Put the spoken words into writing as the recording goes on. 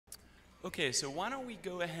Okay, so why don't we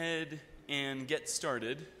go ahead and get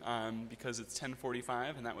started, because it's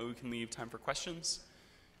 10:45, and that way we can leave time for questions.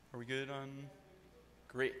 Are we good on?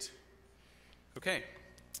 Great. Okay,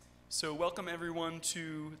 so welcome everyone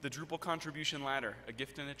to the Drupal Contribution Ladder, a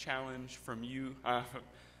gift and a challenge from you,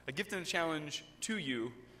 a gift and a challenge to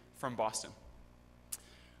you from Boston.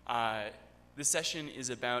 This session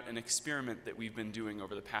is about an experiment that we've been doing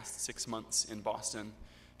over the past 6 months in Boston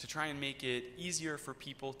to try and make it easier for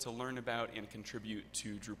people to learn about and contribute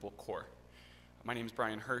to Drupal core. My name is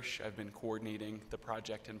Brian Hirsch. I've been coordinating the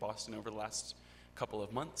project in Boston over the last couple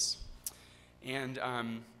of months. And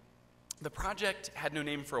the project had no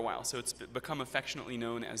name for a while, so it's become affectionately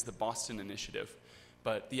known as the Boston Initiative.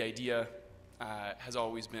 But the idea has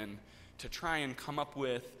always been to try and come up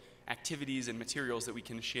with activities and materials that we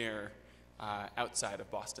can share outside of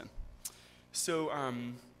Boston. So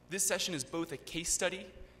this session is both a case study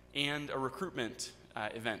and a recruitment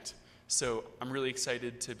event. So I'm really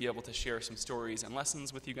excited to be able to share some stories and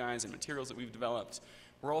lessons with you guys and materials that we've developed.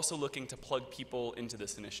 We're also looking to plug people into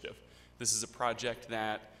this initiative. This is a project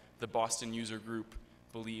that the Boston User Group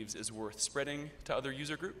believes is worth spreading to other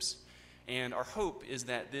user groups. And our hope is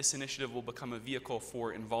that this initiative will become a vehicle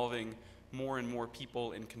for involving more and more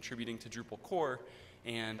people in contributing to Drupal core,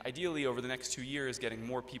 and ideally over the next 2 years getting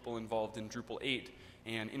more people involved in Drupal 8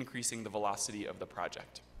 and increasing the velocity of the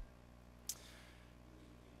project.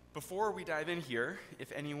 Before we dive in here,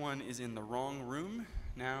 if anyone is in the wrong room,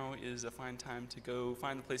 now is a fine time to go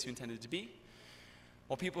find the place you intended to be.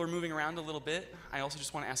 While people are moving around a little bit, I also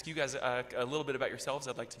just want to ask you guys a little bit about yourselves.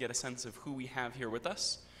 I'd like to get a sense of who we have here with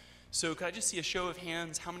us. So could I just see a show of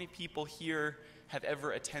hands? How many people here have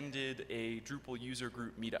ever attended a Drupal user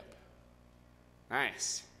group meetup?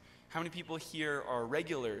 Nice. How many people here are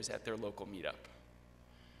regulars at their local meetup?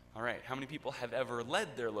 All right. How many people have ever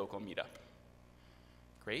led their local meetup?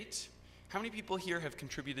 Great. How many people here have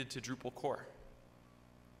contributed to Drupal core?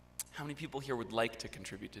 How many people here would like to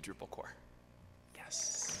contribute to Drupal core?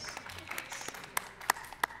 Yes.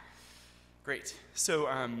 Great. So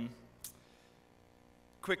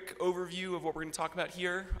quick overview of what we're going to talk about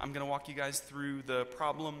here. I'm going to walk you guys through the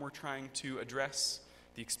problem we're trying to address,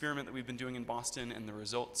 the experiment that we've been doing in Boston and the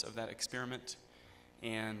results of that experiment,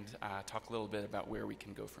 and talk a little bit about where we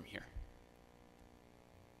can go from here.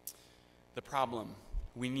 The problem.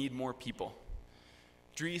 We need more people.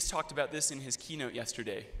 Dries talked about this in his keynote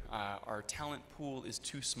yesterday. Our talent pool is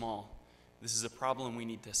too small. This is a problem we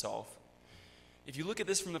need to solve. If you look at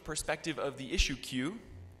this from the perspective of the issue queue,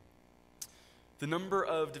 the number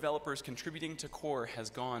of developers contributing to core has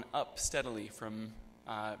gone up steadily from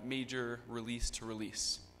major release to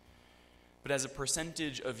release. But as a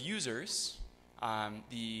percentage of users,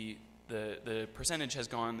 the percentage has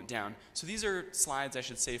gone down. So these are slides, I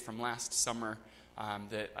should say, from last summer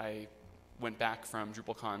that I went back from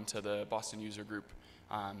Drupalcon to the Boston User Group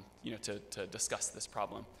to discuss this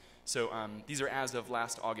problem. So these are as of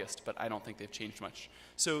last August, but I don't think they've changed much.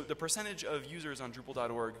 So the percentage of users on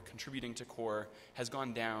Drupal.org contributing to core has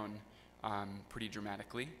gone down pretty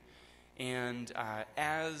dramatically. And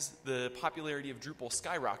as the popularity of Drupal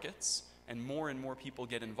skyrockets and more people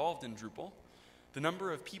get involved in Drupal, the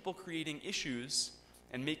number of people creating issues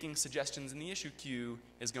and making suggestions in the issue queue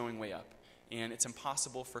is going way up. And it's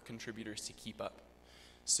impossible for contributors to keep up.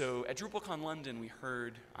 So at Drupalcon London, we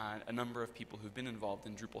heard a number of people who've been involved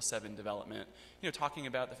in Drupal 7 development, talking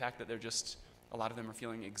about the fact that a lot of them are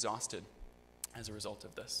feeling exhausted as a result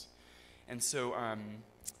of this. And so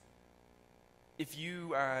if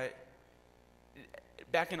you,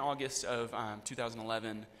 back in August of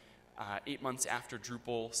 2011, 8 months after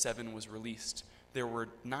Drupal 7 was released, there were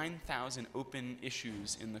 9,000 open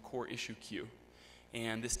issues in the core issue queue.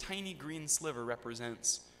 And this tiny green sliver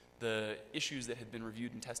represents the issues that had been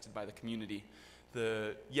reviewed and tested by the community.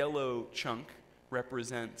 The yellow chunk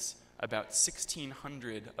represents about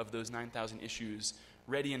 1,600 of those 9,000 issues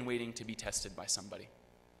ready and waiting to be tested by somebody.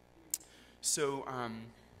 So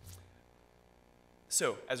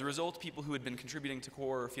as a result, people who had been contributing to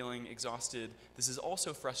core are feeling exhausted. This is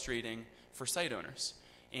also frustrating for site owners,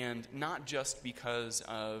 and not just because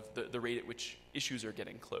of the rate at which issues are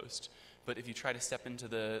getting closed. But if you try to step into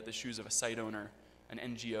the shoes of a site owner, an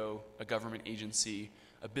NGO, a government agency,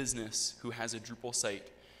 a business who has a Drupal site,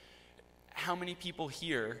 how many people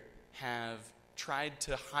here have tried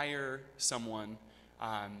to hire someone,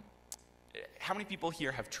 how many people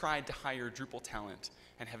here have tried to hire Drupal talent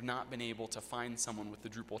and have not been able to find someone with the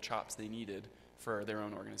Drupal chops they needed for their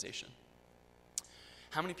own organization?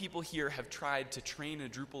 How many people here have tried to train a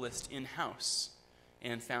Drupalist in-house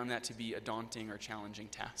and found that to be a daunting or challenging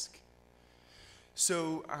task?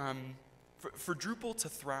 So For Drupal to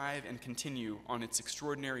thrive and continue on its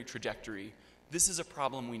extraordinary trajectory, this is a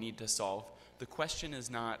problem we need to solve. The question is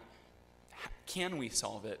not, can we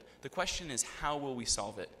solve it? The question is, how will we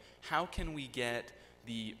solve it? How can we get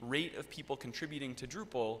the rate of people contributing to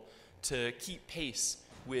Drupal to keep pace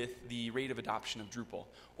with the rate of adoption of Drupal?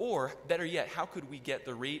 Or, better yet, how could we get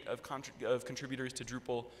the rate of contributors to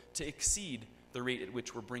Drupal to exceed the rate at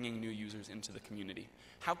which we're bringing new users into the community?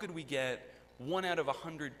 How could we get 1 out of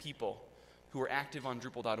 100 people who are active on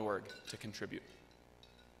Drupal.org to contribute?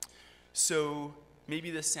 So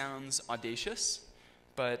maybe this sounds audacious,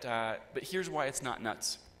 but here's why it's not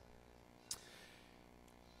nuts.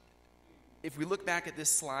 If we look back at this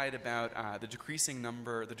slide about the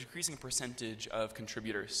decreasing percentage of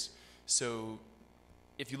contributors, so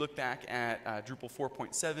if you look back at Drupal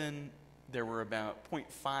 4.7, there were about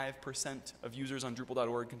 0.5% of users on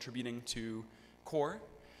Drupal.org contributing to core.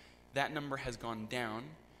 That number has gone down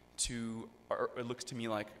to, or it looks to me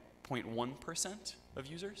like 0.1% of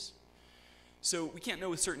users. So we can't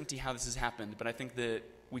know with certainty how this has happened, but I think that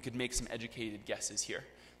we could make some educated guesses here.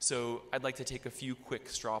 So I'd like to take a few quick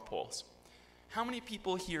straw polls. How many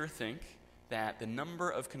people here think that the number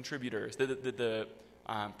of contributors, the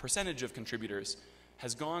percentage of contributors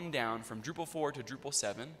has gone down from Drupal 4 to Drupal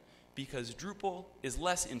 7 because Drupal is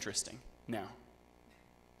less interesting now?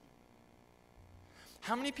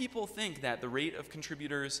 How many people think that the rate of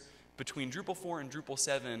contributors between Drupal 4 and Drupal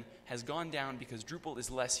 7 has gone down because Drupal is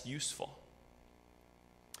less useful?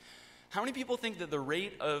 How many people think that the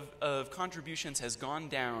rate of contributions has gone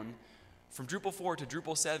down from Drupal 4 to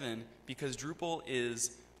Drupal 7 because Drupal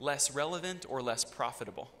is less relevant or less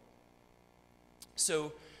profitable?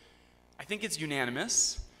 So I think it's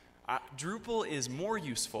unanimous. Drupal is more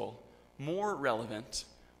useful, more relevant,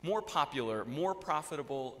 more popular, more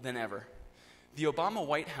profitable than ever. The Obama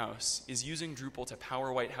White House is using Drupal to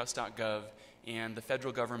power whitehouse.gov and the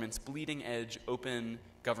federal government's bleeding edge open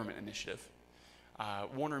government initiative.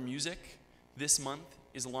 Warner Music this month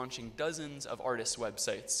is launching dozens of artists'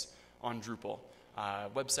 websites on Drupal,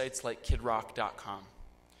 websites like kidrock.com.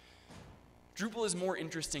 Drupal is more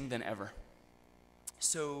interesting than ever.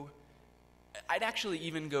 So I'd actually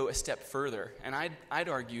even go a step further, and I'd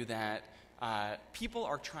argue that people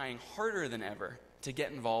are trying harder than ever to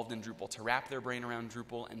get involved in Drupal, to wrap their brain around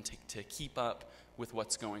Drupal, and to keep up with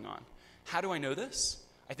what's going on. How do I know this?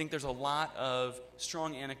 I think there's a lot of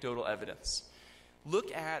strong anecdotal evidence.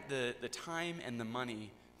 Look at the time and the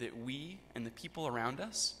money that we and the people around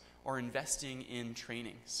us are investing in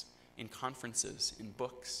trainings, in conferences, in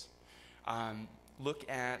books. Look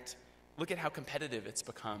at how competitive it's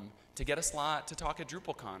become to get a slot to talk at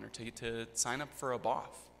Drupalcon or to sign up for a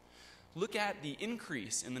BOF. Look at the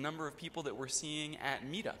increase in the number of people that we're seeing at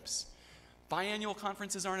meetups. Biannual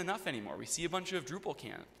conferences aren't enough anymore. We see a bunch of Drupal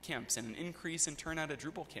camps and an increase in turnout at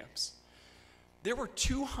Drupal camps. There were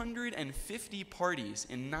 250 parties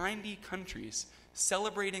in 90 countries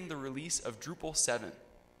celebrating the release of Drupal 7.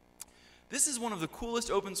 This is one of the coolest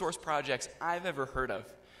open source projects I've ever heard of.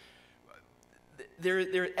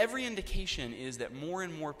 Every indication is that more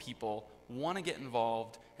and more people want to get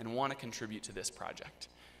involved and want to contribute to this project.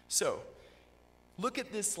 So, look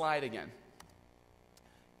at this slide again.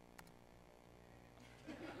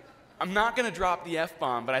 I'm not going to drop the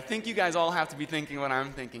F-bomb, but I think you guys all have to be thinking what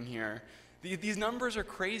I'm thinking here. These numbers are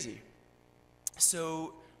crazy.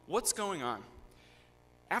 So, what's going on?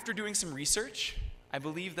 After doing some research, I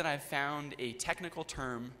believe that I've found a technical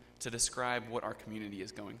term to describe what our community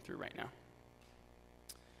is going through right now.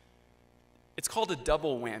 It's called a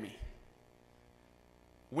double whammy.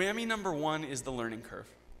 Whammy number one is the learning curve.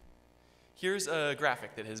 Here's a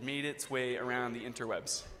graphic that has made its way around the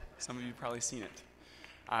interwebs. Some of you have probably seen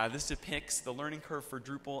it. This depicts the learning curve for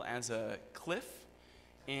Drupal as a cliff,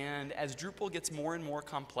 and as Drupal gets more and more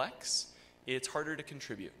complex, it's harder to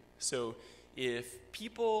contribute. So if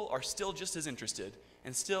people are still just as interested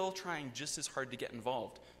and still trying just as hard to get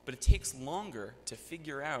involved, but it takes longer to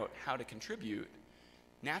figure out how to contribute,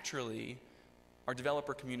 naturally, our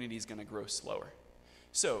developer community is going to grow slower.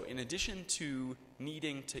 So in addition to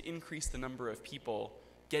needing to increase the number of people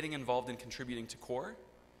getting involved in contributing to core,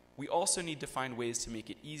 we also need to find ways to make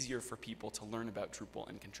it easier for people to learn about Drupal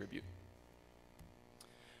and contribute.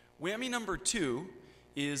 Whammy number two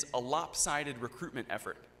is a lopsided recruitment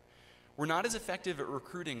effort. We're not as effective at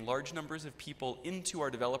recruiting large numbers of people into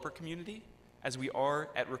our developer community as we are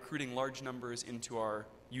at recruiting large numbers into our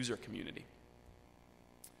user community.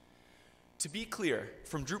 To be clear,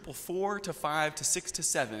 from Drupal 4 to 5 to 6 to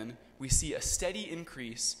 7, we see a steady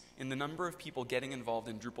increase in the number of people getting involved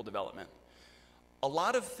in Drupal development. A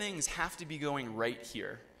lot of things have to be going right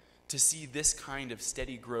here to see this kind of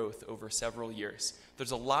steady growth over several years.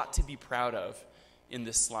 There's a lot to be proud of in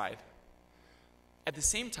this slide. At the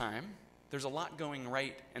same time, there's a lot going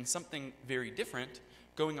right and something very different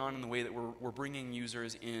going on in the way that we're bringing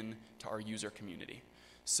users in to our user community.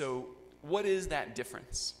 So what is that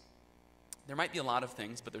difference? There might be a lot of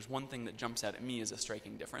things, but there's one thing that jumps out at me as a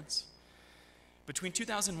striking difference. Between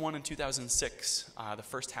 2001 and 2006, the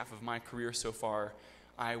first half of my career so far,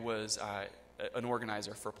 I was an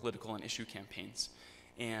organizer for political and issue campaigns.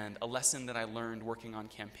 And a lesson that I learned working on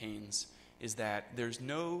campaigns is that there's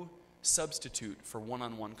no substitute for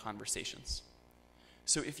one-on-one conversations.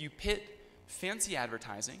 So if you pit fancy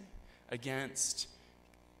advertising against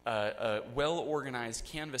a well-organized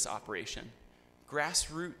canvas operation,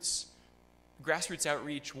 grassroots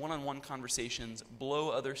outreach, one-on-one conversations blow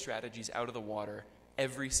other strategies out of the water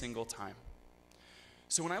every single time.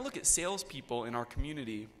 So when I look at salespeople in our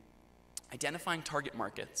community, identifying target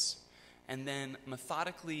markets, and then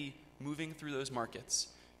methodically moving through those markets,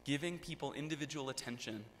 giving people individual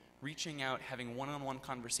attention, reaching out, having one-on-one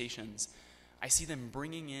conversations, I see them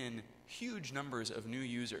bringing in huge numbers of new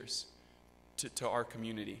users to our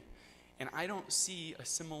community. And I don't see a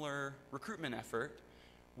similar recruitment effort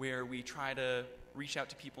where we try to reach out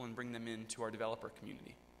to people and bring them into our developer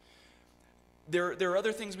community. There are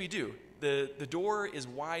other things we do. The door is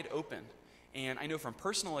wide open. And I know from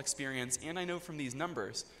personal experience, and I know from these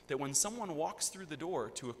numbers, that when someone walks through the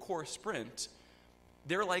door to a core sprint,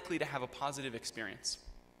 they're likely to have a positive experience.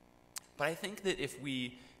 But I think that if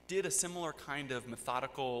we did a similar kind of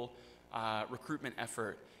methodical recruitment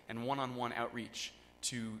effort and one-on-one outreach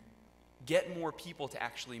to get more people to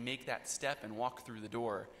actually make that step and walk through the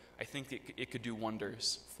door, I think it could do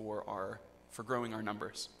wonders for growing our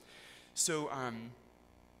numbers. So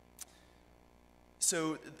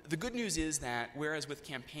the good news is that whereas with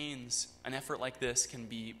campaigns, an effort like this can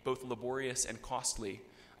be both laborious and costly,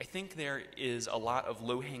 I think there is a lot of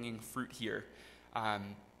low-hanging fruit here.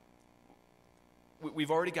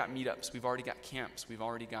 We've already got meetups, we've already got camps, we've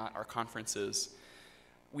already got our conferences.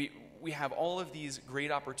 We have all of these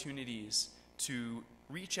great opportunities to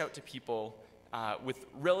reach out to people with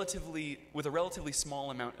a relatively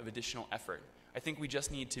small amount of additional effort. I think we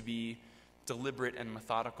just need to be deliberate and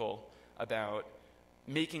methodical about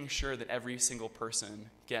making sure that every single person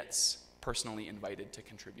gets personally invited to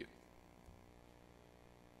contribute.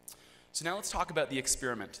 So now let's talk about the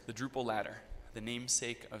experiment, the Drupal ladder, the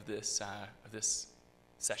namesake of this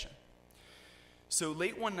session. So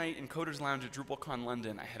late one night in Coders Lounge at Drupalcon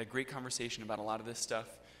London, I had a great conversation about a lot of this stuff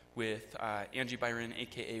with Angie Byron,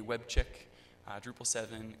 aka WebChick, Drupal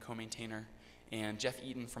 7 co-maintainer, and Jeff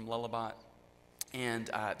Eaton from Lullabot. And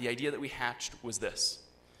the idea that we hatched was this.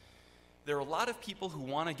 There are a lot of people who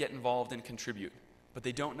want to get involved and contribute, but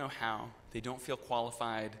they don't know how. They don't feel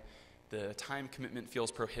qualified. The time commitment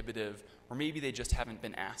feels prohibitive, or maybe they just haven't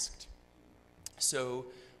been asked. So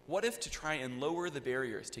what if, to try and lower the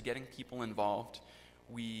barriers to getting people involved,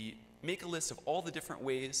 we make a list of all the different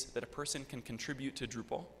ways that a person can contribute to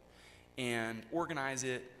Drupal and organize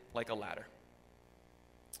it like a ladder.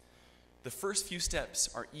 The first few steps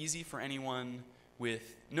are easy for anyone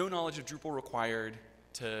with no knowledge of Drupal required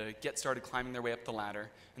to get started climbing their way up the ladder.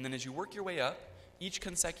 And then as you work your way up, each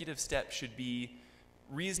consecutive step should be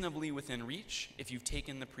reasonably within reach if you've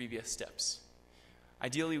taken the previous steps.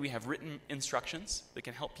 Ideally, we have written instructions that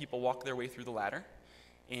can help people walk their way through the ladder.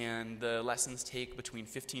 And the lessons take between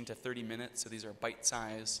 15 to 30 minutes, so these are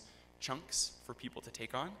bite-sized chunks for people to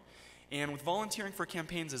take on. And with volunteering for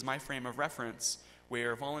campaigns as my frame of reference,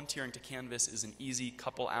 where volunteering to Canvas is an easy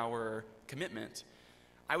couple-hour commitment,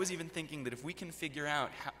 I was even thinking that if we can figure out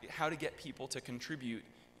how to get people to contribute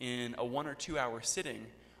in a 1 or 2 hour sitting,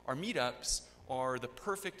 our meetups are the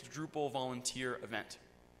perfect Drupal volunteer event.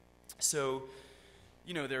 So,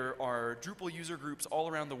 you know, there are Drupal user groups all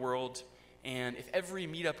around the world, and if every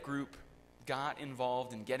meetup group got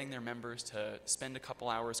involved in getting their members to spend a couple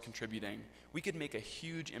hours contributing, we could make a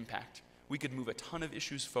huge impact. We could move a ton of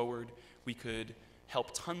issues forward. We could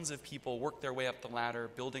help tons of people work their way up the ladder,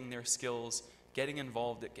 building their skills, getting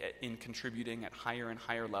involved in contributing at higher and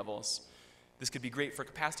higher levels. This could be great for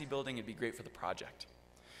capacity building. It'd be great for the project.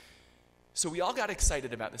 So we all got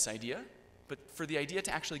excited about this idea, but for the idea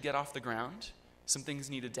to actually get off the ground, some things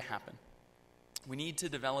needed to happen. We need to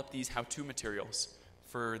develop these how-to materials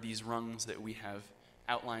for these rungs that we have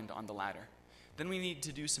outlined on the ladder. Then we need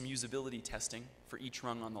to do some usability testing for each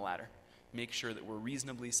rung on the ladder. Make sure that we're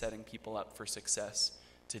reasonably setting people up for success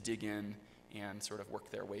to dig in and sort of work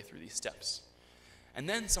their way through these steps. And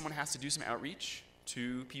then someone has to do some outreach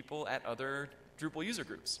to people at other Drupal user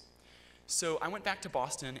groups. So I went back to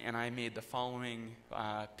Boston and I made the following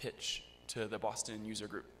pitch to the Boston user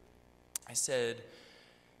group. I said,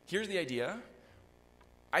 here's the idea.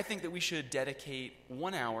 I think that we should dedicate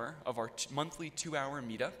 1 hour of our monthly 2-hour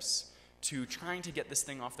meetups to trying to get this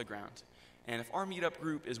thing off the ground. And if our meetup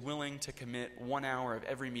group is willing to commit 1 hour of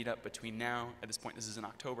every meetup between now, at this point this is in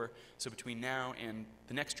October, so between now and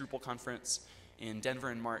the next Drupal conference in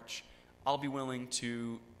Denver in March, I'll be willing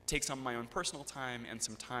to take some of my own personal time and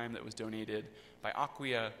some time that was donated by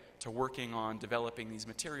Acquia to working on developing these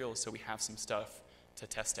materials so we have some stuff to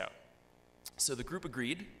test out. So the group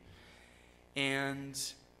agreed, and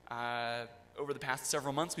over the past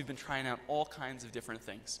several months we've been trying out all kinds of different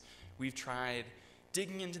things. We've tried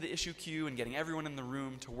digging into the issue queue and getting everyone in the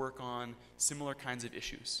room to work on similar kinds of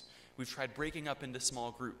issues. We've tried breaking up into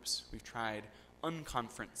small groups. We've tried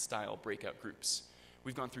unconference style breakout groups.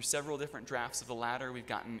 We've gone through several different drafts of the ladder. We've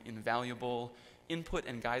gotten invaluable input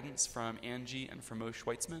and guidance from Angie and from Mo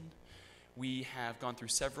Schweitzman. We have gone through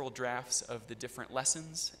several drafts of the different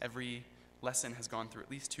lessons. Every lesson has gone through at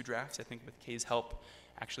least 2 drafts. I think with Kay's help,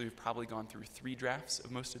 actually we've probably gone through 3 drafts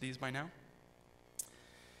of most of these by now.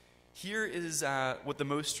 Here is what the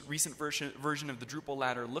most recent version of the Drupal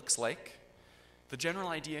ladder looks like. The general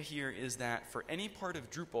idea here is that for any part of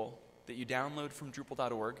Drupal that you download from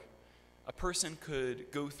Drupal.org, a person could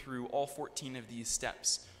go through all 14 of these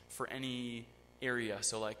steps for any area.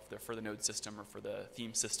 So like for the node system or for the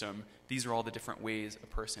theme system, these are all the different ways a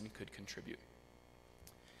person could contribute.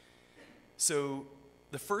 So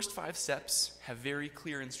the first 5 steps have very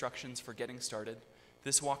clear instructions for getting started.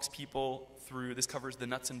 This walks people through, this covers the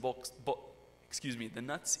nuts and bolts, the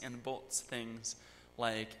nuts and bolts things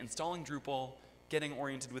like installing Drupal, getting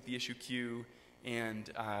oriented with the issue queue, and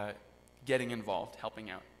getting involved, helping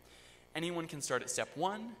out. Anyone can start at step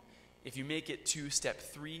 1. If you make it to step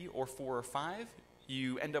 3 or 4 or 5,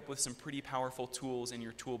 you end up with some pretty powerful tools in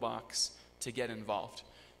your toolbox to get involved.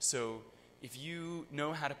 So if you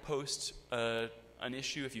know how to post an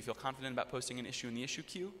issue, if you feel confident about posting an issue in the issue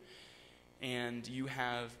queue, and you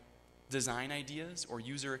have design ideas or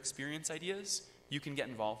user experience ideas, you can get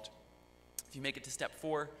involved. If you make it to step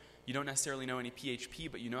 4, you don't necessarily know any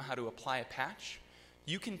PHP, but you know how to apply a patch,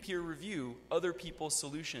 you can peer review other people's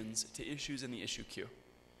solutions to issues in the issue queue.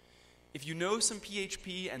 If you know some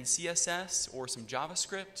PHP and CSS or some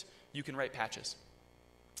JavaScript, you can write patches.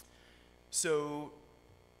 So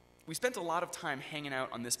we spent a lot of time hanging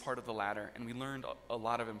out on this part of the ladder, and we learned a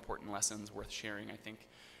lot of important lessons worth sharing, I think.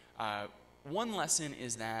 One lesson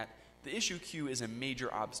is that the issue queue is a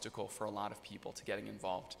major obstacle for a lot of people to getting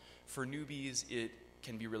involved. For newbies, it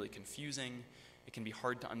can be really confusing. It can be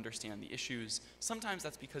hard to understand the issues. Sometimes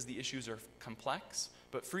that's because the issues are complex,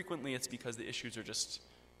 but frequently it's because the issues are just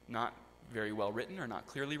not very well written or not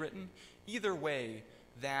clearly written. Either way,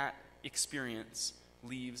 that experience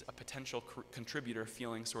leaves a potential contributor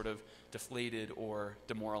feeling sort of deflated or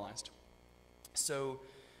demoralized. So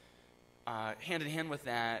hand in hand with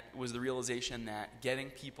that was the realization that getting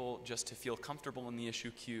people just to feel comfortable in the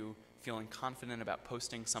issue queue, feeling confident about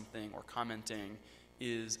posting something or commenting,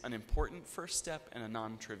 is an important first step and a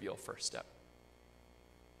non-trivial first step.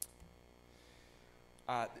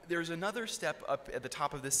 There's another step up at the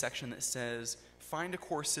top of this section that says, find a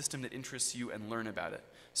core system that interests you and learn about it.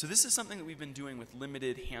 So this is something that we've been doing with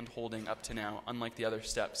limited hand-holding up to now, unlike the other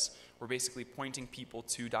steps. We're basically pointing people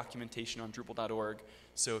to documentation on Drupal.org.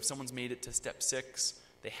 So if someone's made it to step 6,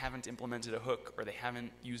 they haven't implemented a hook, or they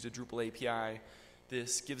haven't used a Drupal API,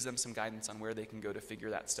 this gives them some guidance on where they can go to figure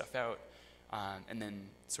that stuff out. And then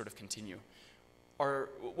sort of continue.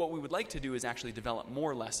 What we would like to do is actually develop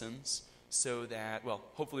more lessons so that, well,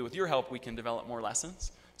 hopefully with your help we can develop more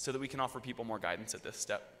lessons so that we can offer people more guidance at this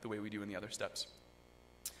step the way we do in the other steps.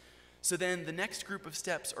 So then the next group of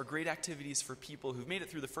steps are great activities for people who've made it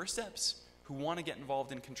through the first steps, who want to get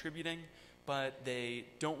involved in contributing, but they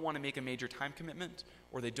don't want to make a major time commitment,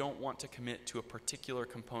 or they don't want to commit to a particular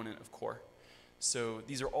component of core. So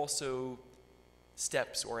these are also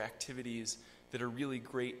steps or activities that are really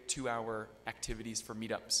great 2-hour activities for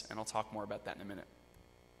meetups, and I'll talk more about that in a minute.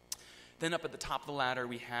 Then up at the top of the ladder,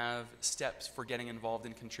 we have steps for getting involved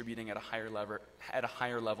in contributing at a higher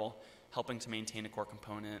level, helping to maintain a core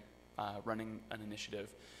component, running an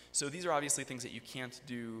initiative. So these are obviously things that you can't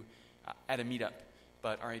do at a meetup,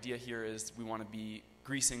 but our idea here is we want to be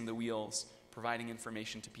greasing the wheels, providing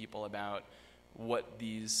information to people about what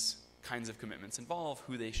these kinds of commitments involve,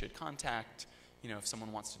 who they should contact. If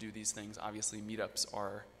someone wants to do these things, obviously meetups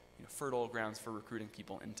are fertile grounds for recruiting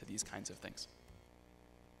people into these kinds of things.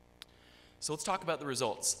 So let's talk about the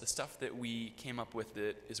results, the stuff that we came up with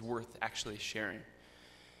that is worth actually sharing.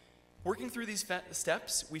 Working through these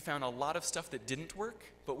steps, we found a lot of stuff that didn't work,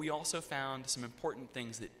 but we also found some important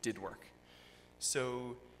things that did work.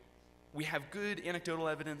 So we have good anecdotal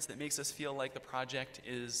evidence that makes us feel like the project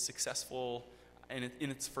is successful in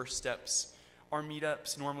its first steps. Our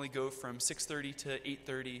meetups normally go from 6:30 to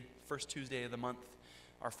 8:30, first Tuesday of the month.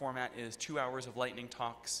 Our format is 2 hours of lightning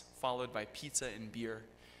talks, followed by pizza and beer.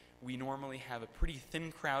 We normally have a pretty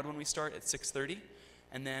thin crowd when we start at 6:30,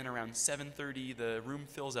 and then around 7:30 the room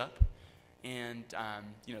fills up, and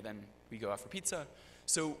then we go out for pizza.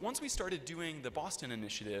 So once we started doing the Boston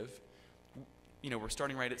initiative, we're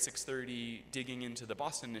starting right at 6:30, digging into the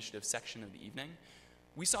Boston initiative section of the evening.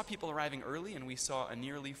 We saw people arriving early, and we saw a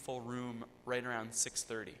nearly full room right around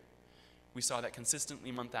 6:30. We saw that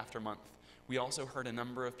consistently month after month. We also heard a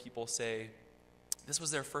number of people say this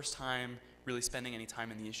was their first time really spending any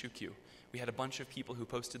time in the issue queue. We had a bunch of people who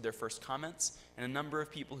posted their first comments, and a number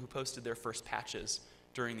of people who posted their first patches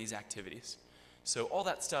during these activities. So all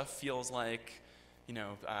that stuff feels like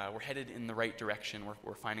we're headed in the right direction.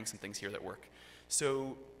 We're finding some things here that work.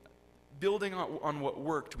 So building on what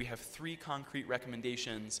worked, we have 3 concrete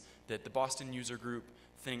recommendations that the Boston user group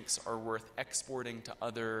thinks are worth exporting to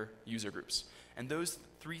other user groups. And those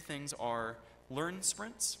 3 things are learn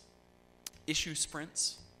sprints, issue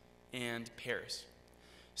sprints, and pairs.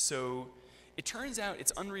 So it turns out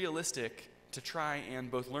it's unrealistic to try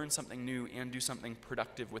and both learn something new and do something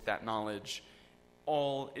productive with that knowledge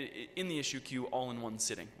all in the issue queue all in one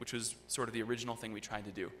sitting, which was sort of the original thing we tried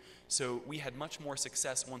to do. So we had much more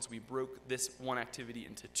success once we broke this one activity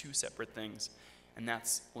into 2 separate things, and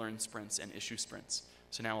that's learn sprints and issue sprints.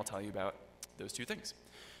 So now I'll tell you about those 2 things.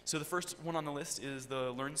 So the first one on the list is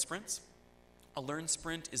the learn sprints. A learn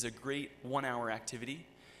sprint is a great 1-hour activity,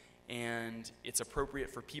 and it's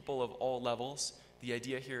appropriate for people of all levels. The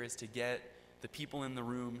idea here is to get the people in the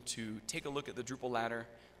room to take a look at the Drupal ladder,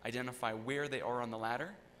 identify where they are on the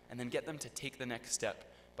ladder, and then get them to take the next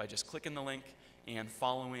step by just clicking the link and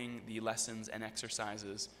following the lessons and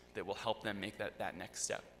exercises that will help them make that next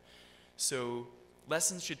step. So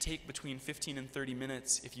lessons should take between 15 and 30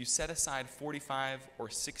 minutes. If you set aside 45 or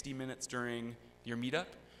 60 minutes during your meetup,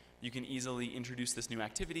 you can easily introduce this new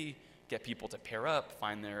activity, get people to pair up,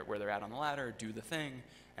 find where they're at on the ladder, do the thing,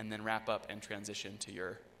 and then wrap up and transition to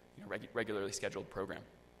your regularly scheduled program.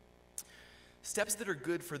 Steps that are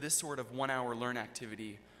good for this sort of 1-hour learn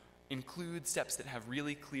activity include steps that have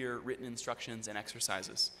really clear written instructions and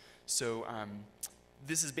exercises. So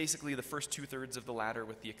this is basically the first 2/3 of the ladder,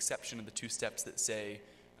 with the exception of the 2 steps that say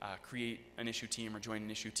create an issue team or join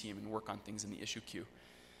an issue team and work on things in the issue queue.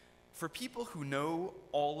 For people who know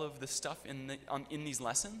all of the stuff in these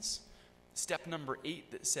lessons, step number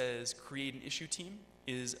 8 that says create an issue team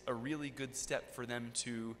is a really good step for them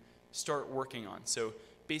to start working on. So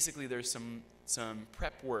basically there's some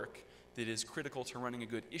prep work that is critical to running a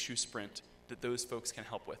good issue sprint that those folks can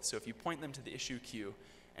help with. So if you point them to the issue queue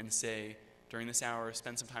and say, during this hour,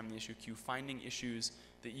 spend some time in the issue queue finding issues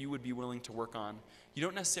that you would be willing to work on. You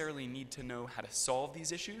don't necessarily need to know how to solve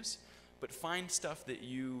these issues, but find stuff that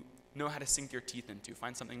you know how to sink your teeth into.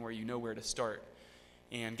 Find something where you know where to start,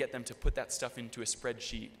 and get them to put that stuff into a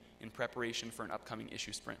spreadsheet in preparation for an upcoming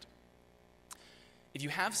issue sprint. If you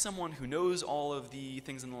have someone who knows all of the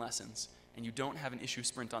things in the lessons and you don't have an issue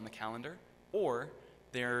sprint on the calendar, or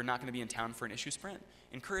they're not going to be in town for an issue sprint,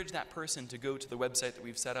 encourage that person to go to the website that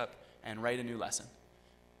we've set up and write a new lesson.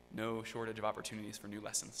 No shortage of opportunities for new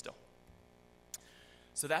lessons still.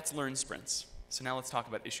 So that's learn sprints. So now let's talk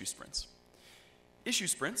about issue sprints. Issue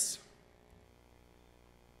sprints,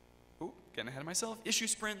 getting ahead of myself. Issue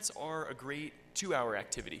sprints are a great 2-hour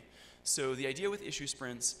activity. So the idea with issue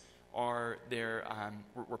sprints are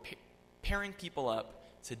we're pairing people up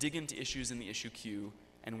to dig into issues in the issue queue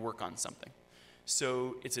and work on something.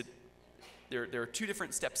 So there are 2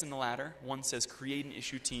 different steps in the ladder. One says create an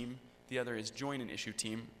issue team. The other is join an issue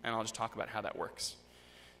team, and I'll just talk about how that works.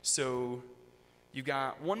 So you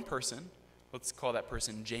got one person, let's call that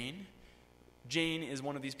person Jane. Jane is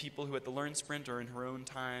one of these people who at the Learn Sprint or in her own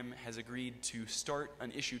time has agreed to start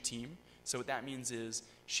an issue team. So what that means is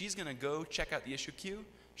she's going to go check out the issue queue.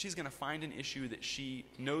 She's going to find an issue that she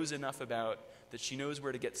knows enough about that she knows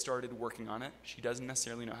where to get started working on it. She doesn't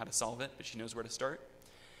necessarily know how to solve it, but she knows where to start.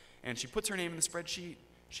 And she puts her name in the spreadsheet.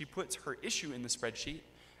 She puts her issue in the spreadsheet.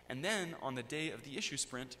 And then on the day of the issue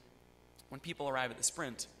sprint, when people arrive at the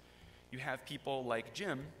sprint, you have people like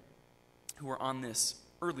Jim who are on this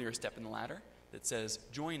earlier step in the ladder that says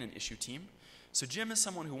join an issue team. So Jim is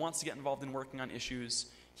someone who wants to get involved in working on issues.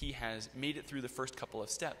 He has made it through the first couple of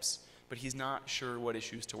steps, but he's not sure what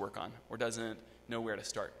issues to work on or doesn't know where to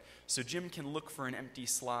start. So Jim can look for an empty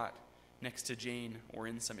slot next to Jane or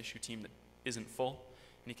in some issue team that isn't full,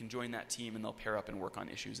 and he can join that team and they'll pair up and work on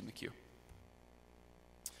issues in the queue.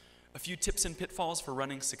 A few tips and pitfalls for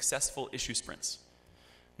running successful issue sprints.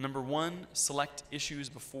 Number one, select issues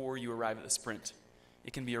before you arrive at the sprint.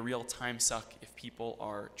 It can be a real time suck if people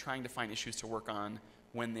are trying to find issues to work on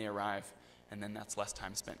when they arrive, and then that's less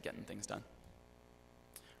time spent getting things done.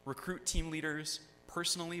 Recruit team leaders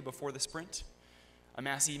personally before the sprint. A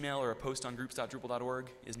mass email or a post on groups.drupal.org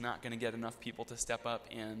is not going to get enough people to step up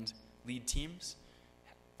and lead teams.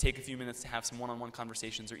 Take a few minutes to have some one-on-one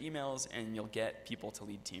conversations or emails, and you'll get people to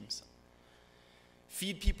lead teams.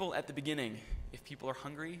 Feed people at the beginning. If people are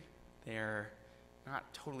hungry, they're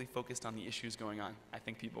not totally focused on the issues going on. I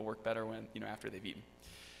think people work better when, after they've eaten.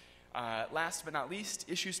 Last but not least,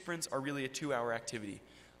 issue sprints are really a 2-hour activity.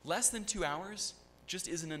 Less than 2 hours just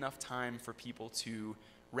isn't enough time for people to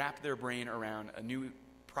wrap their brain around a new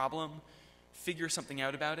problem, figure something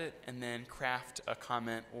out about it, and then craft a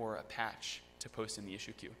comment or a patch to post in the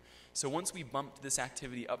issue queue. So once we bumped this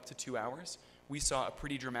activity up to 2 hours, we saw a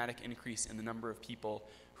pretty dramatic increase in the number of people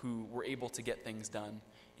who were able to get things done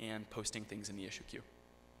and posting things in the issue queue.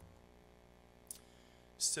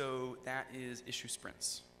 So that is issue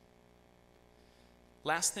sprints.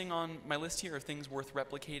 Last thing on my list here of things worth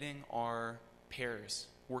replicating are pairs,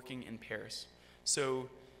 working in pairs. So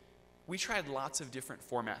we tried lots of different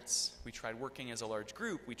formats. We tried working as a large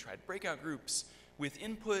group, we tried breakout groups, with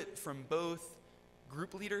input from both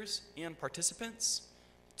group leaders and participants.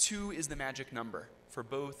 2 is the magic number for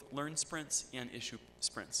both learn sprints and issue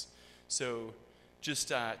sprints. So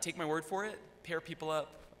just take my word for it, pair people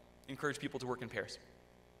up, encourage people to work in pairs.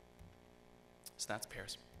 So that's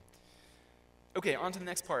pairs. Okay, on to the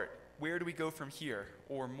next part. Where do we go from here?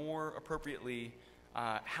 Or more appropriately,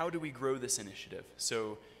 how do we grow this initiative?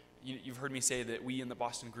 So you've heard me say that we in the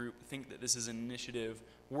Boston group think that this is an initiative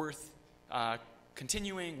worth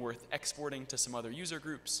continuing, worth exporting to some other user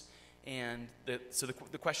groups. And so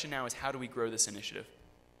the question now is, how do we grow this initiative?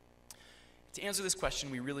 To answer this question,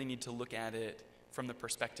 we really need to look at it from the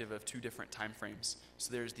perspective of 2 different time frames.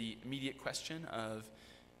 So there's the immediate question of,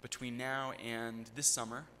 between now and this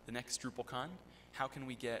summer, the next Drupalcon, how can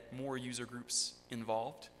we get more user groups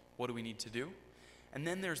involved? What do we need to do? And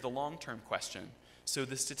then there's the long-term question. So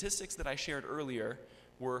the statistics that I shared earlier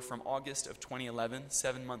were from August of 2011,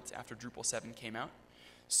 7 months after Drupal 7 came out.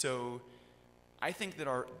 So I think that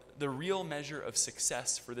the real measure of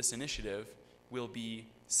success for this initiative will be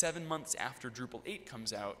 7 months after Drupal 8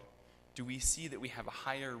 comes out. Do we see that we have a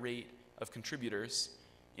higher rate of contributors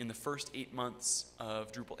in the first 8 months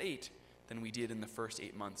of Drupal 8 than we did in the first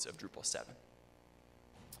 8 months of Drupal 7?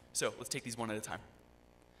 So let's take these one at a time.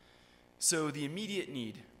 So the immediate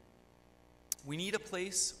need. We need a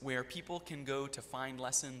place where people can go to find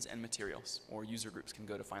lessons and materials, or user groups can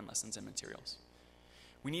go to find lessons and materials.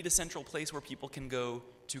 We need a central place where people can go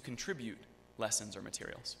to contribute lessons or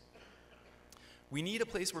materials. We need a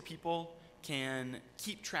place where people can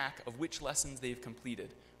keep track of which lessons they've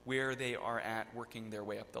completed, where they are at working their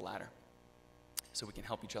way up the ladder. So we can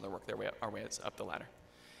help each other work our way up the ladder.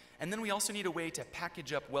 And then we also need a way to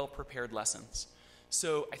package up well-prepared lessons.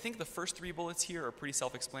 So I think the first 3 bullets here are pretty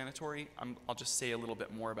self-explanatory. I'll just say a little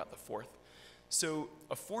bit more about the 4th. So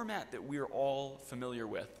a format that we're all familiar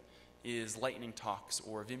with is lightning talks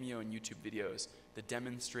or Vimeo and YouTube videos that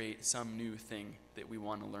demonstrate some new thing that we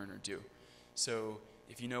want to learn or do. So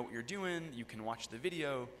if you know what you're doing, you can watch the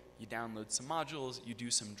video, you download some modules, you do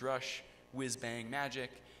some drush, whiz-bang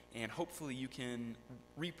magic, and hopefully you can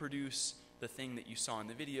reproduce the thing that you saw in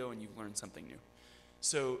the video and you've learned something new.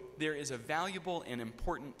 So there is a valuable and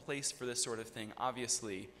important place for this sort of thing,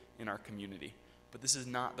 obviously, in our community. But this is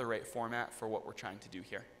not the right format for what we're trying to do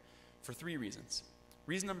here, for 3 reasons.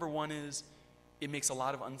 Reason number 1 is it makes a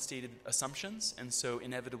lot of unstated assumptions, and so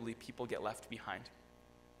inevitably people get left behind.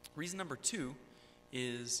 Reason number 2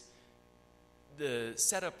 is the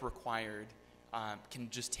setup required can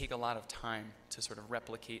just take a lot of time to sort of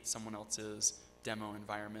replicate someone else's demo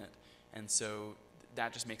environment, and so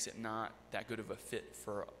that just makes it not that good of a fit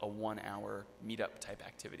for a 1-hour meetup type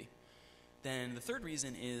activity. Then the 3rd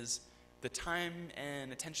reason is the time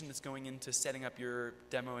and attention that's going into setting up your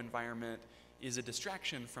demo environment is a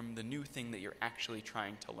distraction from the new thing that you're actually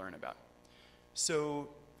trying to learn about. So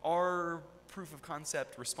our proof of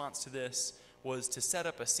concept response to this was to set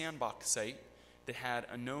up a sandbox site that had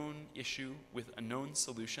a known issue with a known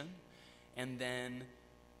solution, and then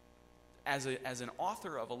as an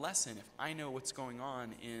author of a lesson, if I know what's going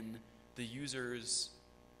on in the user's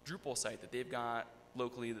Drupal site that they've got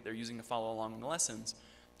locally that they're using to follow along in the lessons,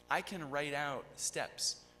 I can write out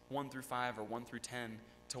steps 1 through 5 or 1 through 10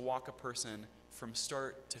 to walk a person from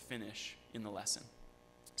start to finish in the lesson.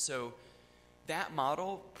 So that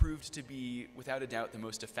model proved to be, without a doubt, the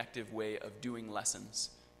most effective way of doing lessons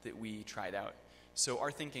that we tried out. So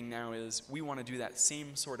our thinking now is we want to do that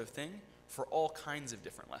same sort of thing for all kinds of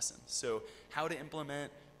different lessons. So how to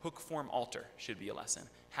implement hook form alter should be a lesson.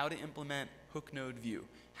 How to implement hook node view.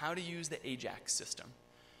 How to use the AJAX system.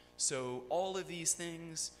 So all of these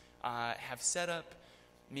things have setup.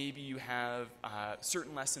 Maybe you have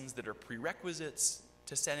certain lessons that are prerequisites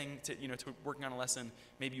to working on a lesson.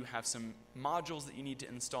 Maybe you have some modules that you need to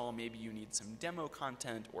install. Maybe you need some demo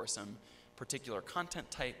content or some particular content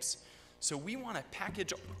types. So we want to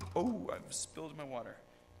package. Oh, I've spilled my water.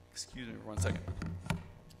 Excuse me for 1 second.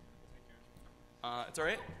 It's all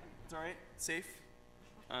right. It's all right. Safe.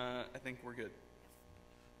 I think we're good.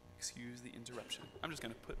 Excuse the interruption. I'm just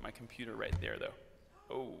going to put my computer right there,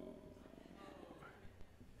 though. Oh.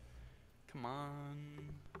 Come on.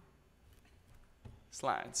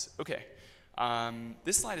 Slides. Okay.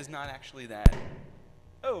 This slide is not actually that.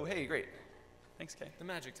 Oh, hey, great. Thanks, Kay. The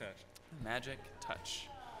magic touch. Magic touch.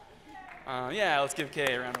 Yeah, let's give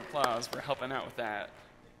Kay a round of applause for helping out with that.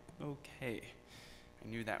 Okay. I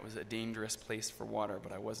knew that was a dangerous place for water,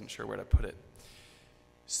 but I wasn't sure where to put it.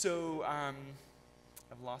 So,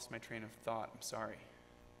 I've lost my train of thought. I'm sorry.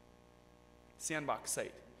 Sandbox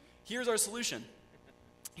site. Here's our solution.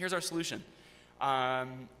 Here's our solution.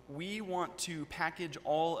 We want to package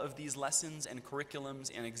all of these lessons and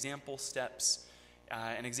curriculums and example steps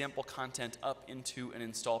and example content up into an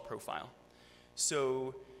install profile.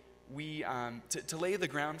 So we, to lay the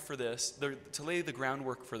ground for this, to lay the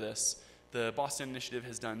groundwork for this, the Boston Initiative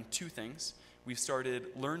has done two things. We've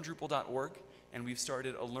started learndrupal.org, and we've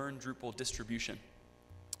started a Learn Drupal distribution.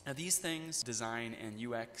 Now these things, design and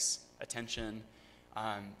UX, attention,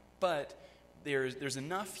 but there's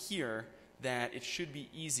enough here that it should be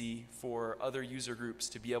easy for other user groups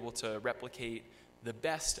to be able to replicate the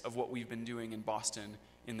best of what we've been doing in Boston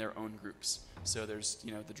in their own groups. So there's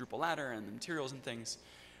the Drupal ladder and the materials and things.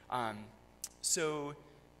 So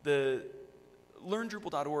the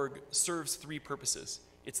learndrupal.org serves three purposes.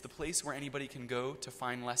 It's the place where anybody can go to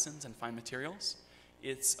find lessons and find materials.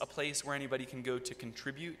 It's a place where anybody can go to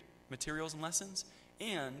contribute materials and lessons.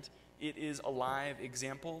 And it is a live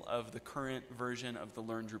example of the current version of the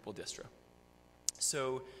Learn Drupal distro.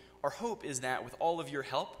 So our hope is that with all of your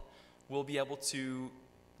help, we'll be able to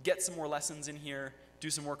get some more lessons in here, do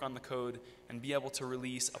some work on the code, and be able to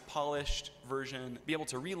release a polished version, be able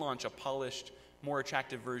to relaunch a polished, more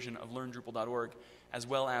attractive version of learndrupal.org, as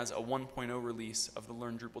well as a 1.0 release of the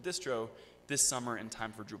Learn Drupal distro this summer in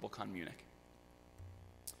time for Drupalcon Munich.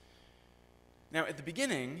 Now, at the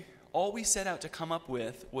beginning, all we set out to come up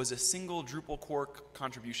with was a single Drupal core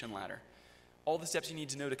contribution ladder. All the steps you need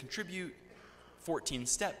to know to contribute, 14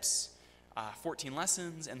 steps, 14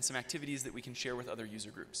 lessons, and some activities that we can share with other user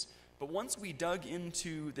groups. But once we dug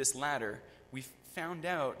into this ladder, we found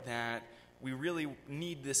out that we really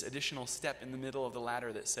need this additional step in the middle of the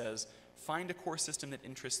ladder that says, find a core system that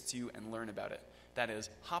interests you and learn about it. That is,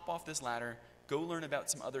 hop off this ladder, go learn about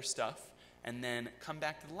some other stuff, and then come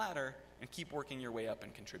back to the ladder and keep working your way up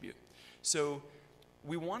and contribute. So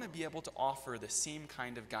we want to be able to offer the same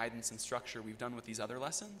kind of guidance and structure we've done with these other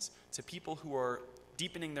lessons to people who are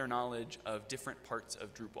deepening their knowledge of different parts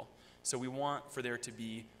of Drupal. So we want for there to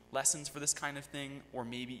be lessons for this kind of thing, or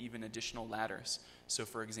maybe even additional ladders. So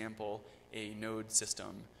for example, a node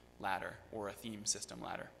system ladder or a theme system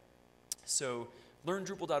ladder. So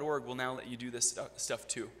learndrupal.org will now let you do this stuff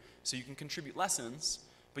too. So you can contribute lessons,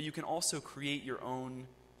 but you can also create your own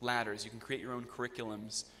ladders. You can create your own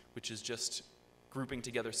curriculums, which is just grouping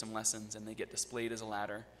together some lessons, and they get displayed as a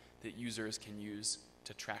ladder that users can use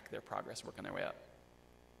to track their progress, working their way up.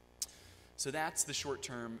 So that's the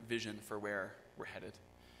short-term vision for where we're headed.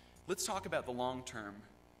 Let's talk about the long-term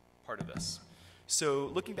part of this.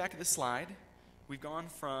 So looking back at this slide, we've gone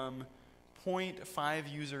from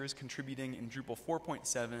 0.5 users contributing in Drupal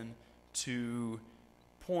 4.7 to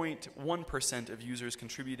 0.1% of users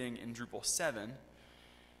contributing in Drupal 7.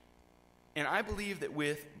 And I believe that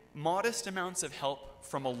with modest amounts of help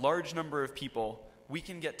from a large number of people, we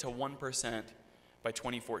can get to 1% by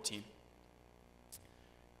 2014.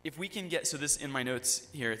 If we can get, so this in my notes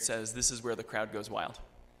here, it says, this is where the crowd goes wild.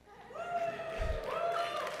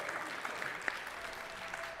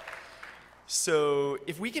 So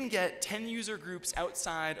if we can get 10 user groups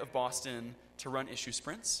outside of Boston to run issue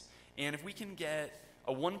sprints, and if we can get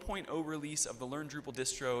a 1.0 release of the Learn Drupal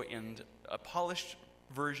distro and a polished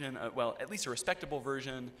version, well, at least a respectable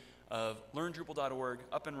version of learndrupal.org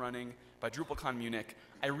up and running by Drupalcon Munich,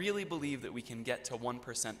 I really believe that we can get to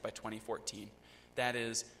 1% by 2014. That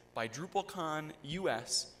is, by Drupalcon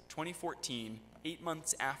US 2014, 8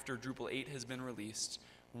 months after Drupal 8 has been released,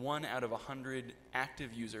 1 out of 100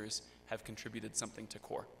 active users have contributed something to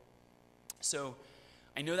core. So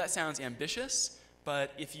I know that sounds ambitious,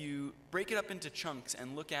 but if you break it up into chunks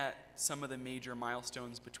and look at some of the major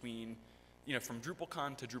milestones between, from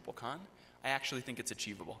DrupalCon to DrupalCon, I actually think it's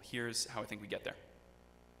achievable. Here's how I think we get there.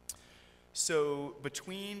 So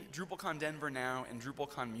between DrupalCon Denver now and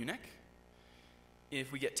DrupalCon Munich,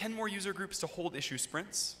 if we get 10 more user groups to hold issue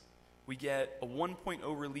sprints, we get a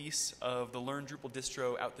 1.0 release of the Learn Drupal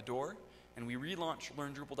distro out the door, and we relaunch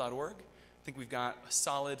learndrupal.org, I think we've got a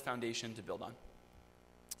solid foundation to build on.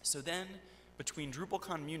 So then, between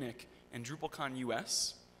DrupalCon Munich and DrupalCon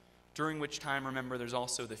US, during which time, remember, there's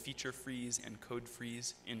also the feature freeze and code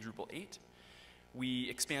freeze in Drupal 8, we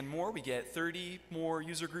expand more, we get 30 more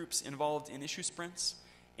user groups involved in issue sprints,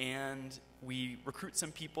 and we recruit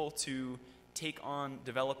some people to take on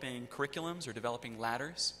developing curriculums or developing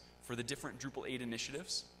ladders for the different Drupal 8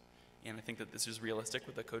 initiatives. And I think that this is realistic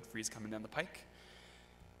with the code freeze coming down the pike.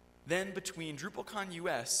 Then between DrupalCon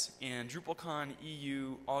US and DrupalCon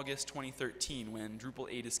EU August 2013, when Drupal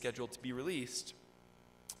 8 is scheduled to be released,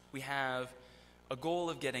 we have a goal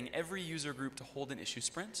of getting every user group to hold an issue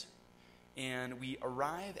sprint. And we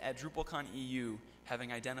arrive at DrupalCon EU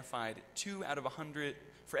having identified 2 out of 100,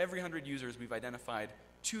 for every 100 users, we've identified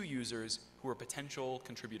 2 users who are potential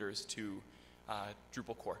contributors to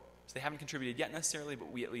Drupal core. So they haven't contributed yet necessarily,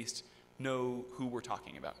 but we at least know who we're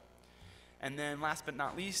talking about. And then last but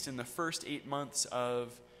not least, in the first 8 months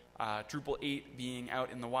of Drupal 8 being out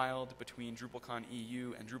in the wild between DrupalCon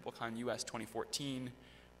EU and DrupalCon US 2014,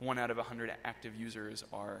 1 out of 100 active users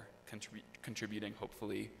are contributing,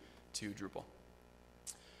 hopefully, to Drupal.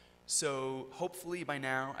 So hopefully by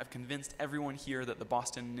now I've convinced everyone here that the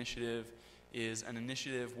Boston Initiative is an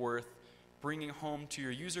initiative worth bringing home to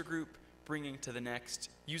your user group, bringing to the next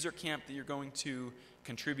user camp that you're going to,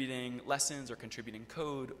 contributing lessons or contributing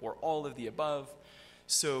code or all of the above.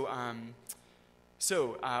 So,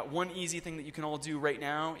 one easy thing that you can all do right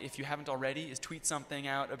now, if you haven't already, is tweet something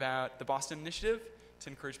out about the Boston Initiative to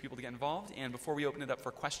encourage people to get involved. And before we open it up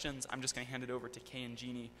for questions, I'm just going to hand it over to Kay and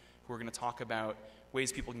Jeannie, who are going to talk about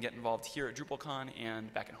ways people can get involved here at DrupalCon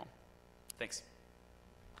and back at home. Thanks.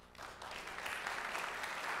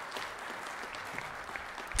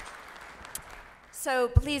 So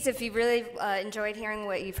please, if you really enjoyed hearing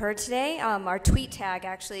what you've heard today, our tweet tag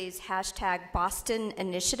actually is hashtag Boston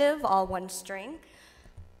Initiative, all one string.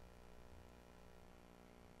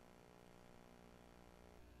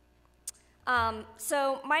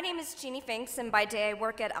 So my name is Jeannie Finks, and by day I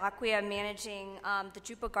work at Acquia managing the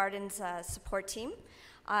Drupal Gardens support team.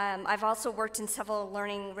 I've also worked in several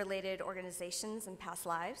learning-related organizations in past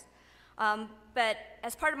lives. But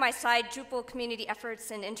as part of my side Drupal community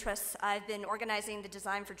efforts and interests, I've been organizing the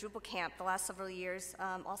Design for Drupal Camp the last several years,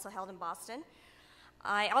 also held in Boston.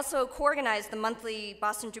 I also co-organized the monthly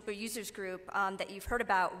Boston Drupal Users Group that you've heard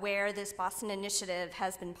about, where this Boston initiative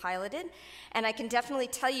has been piloted. And I can definitely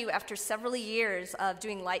tell you, after several years of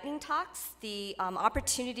doing lightning talks, the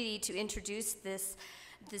opportunity to introduce this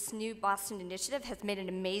new Boston initiative has made an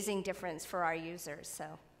amazing difference for our users.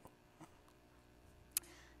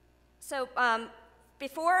 So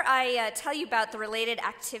before I tell you about the related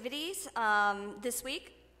activities this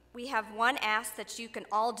week, we have one ask that you can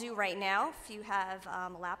all do right now if you have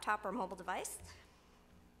a laptop or mobile device.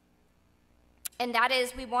 And that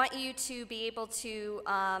is, we want you to be able to,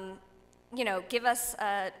 give us,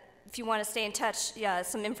 if you want to stay in touch,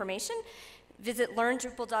 some information. Visit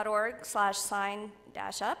learndrupal.org/sign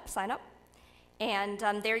up. And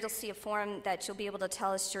there you'll see a form that you'll be able to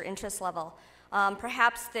tell us your interest level.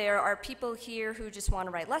 Perhaps there are people here who just want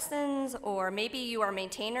to write lessons, or maybe you are a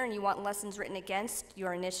maintainer and you want lessons written against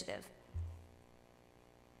your initiative.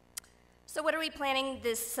 So what are we planning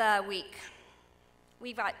this week?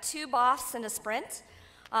 We've got 2 BOFs and a sprint.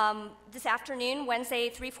 This afternoon, Wednesday,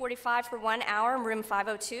 3:45 for 1 hour in room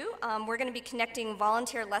 502. We're going to be connecting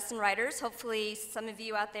volunteer lesson writers, hopefully some of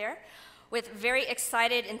you out there, with very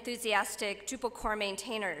excited, enthusiastic Drupal core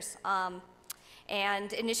maintainers.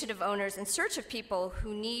 And initiative owners in search of people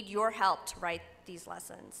who need your help to write these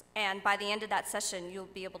lessons. And by the end of that session, you'll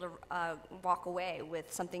be able to walk away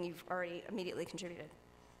with something you've already immediately contributed.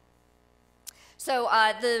 So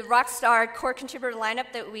the Rockstar core contributor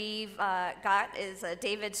lineup that we've got is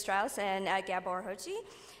David Strauss and Gabor Hoji.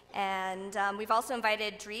 And we've also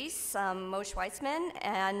invited Dries, Mo Schweitzman,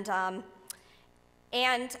 and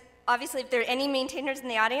obviously, if there are any maintainers in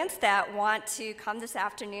the audience that want to come this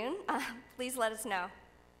afternoon, please let us know.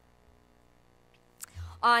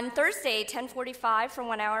 On Thursday, 10:45 for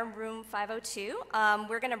 1 hour, room 502,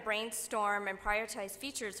 we're going to brainstorm and prioritize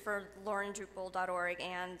features for learndrupal.org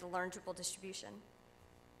and the Learn Drupal distribution.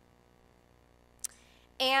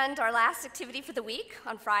 And our last activity for the week,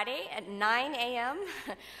 on Friday at 9 a.m.,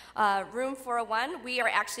 room 401, we are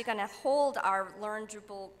actually going to hold our Learn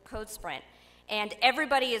Drupal code sprint. And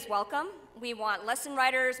everybody is welcome. We want lesson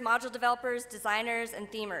writers, module developers, designers,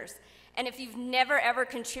 and themers. And if you've never, ever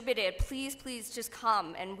contributed, please, please just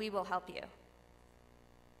come, and we will help you.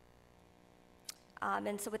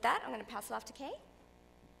 And so with that, I'm going to pass it off to Kay.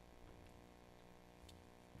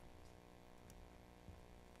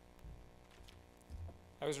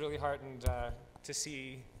 I was really heartened to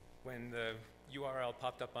see when the URL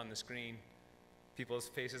popped up on the screen, people's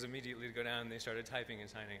faces immediately go down, and they started typing and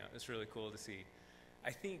signing up. It's really cool to see.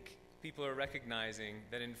 I think people are recognizing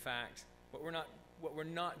that, in fact, what we're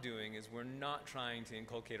not doing is we're not trying to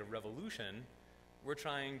inculcate a revolution. We're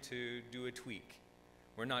trying to do a tweak.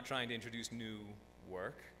 We're not trying to introduce new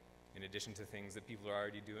work in addition to things that people are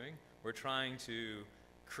already doing. We're trying to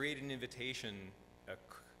create an invitation,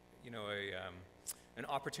 an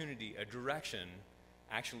opportunity, a direction,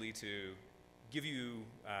 actually to give you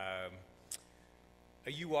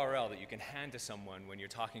a URL that you can hand to someone when you're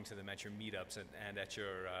talking to them at your meetups and at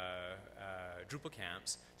your Drupal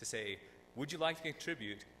camps to say, would you like to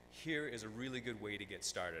contribute? Here is a really good way to get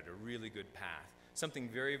started, a really good path. Something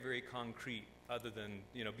very, very concrete other than,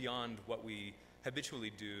 beyond what we habitually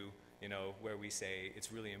do, where we say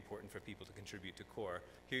it's really important for people to contribute to core.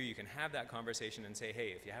 Here you can have that conversation and say,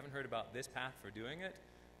 hey, if you haven't heard about this path for doing it,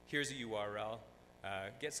 here's a URL.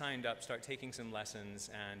 Get signed up, start taking some lessons,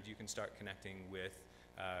 and you can start connecting with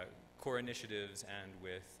core initiatives and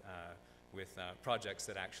with projects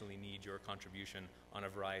that actually need your contribution on a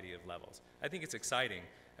variety of levels. I think it's exciting.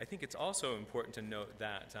 I think it's also important to note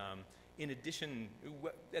that in addition,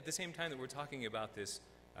 at the same time that we're talking about this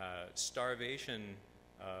starvation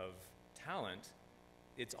of talent,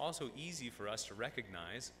 it's also easy for us to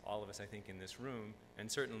recognize, all of us I think in this room,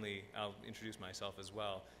 and certainly I'll introduce myself as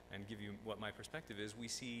well and give you what my perspective is. We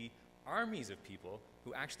see armies of people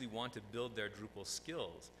who actually want to build their Drupal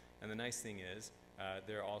skills. And the nice thing is,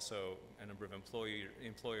 there are also a number of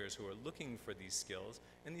employers who are looking for these skills,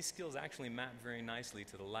 and these skills actually map very nicely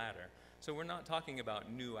to the latter. So we're not talking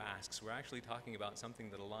about new asks, we're actually talking about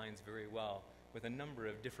something that aligns very well with a number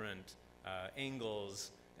of different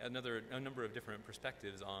angles, a number of different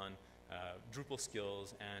perspectives on Drupal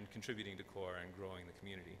skills and contributing to core and growing the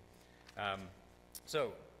community.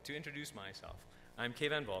 So, to introduce myself, I'm Kay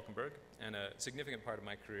Van Valkenburg, and a significant part of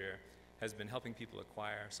my career has been helping people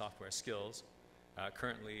acquire software skills.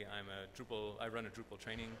 Currently, I run a Drupal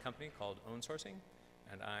training company called Own Sourcing,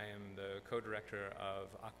 and I am the co-director of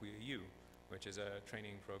Acquia U, which is a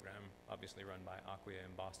training program obviously run by Acquia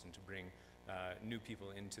in Boston to bring new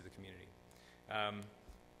people into the community.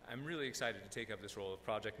 I'm really excited to take up this role of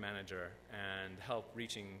project manager and help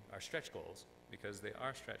reaching our stretch goals, because they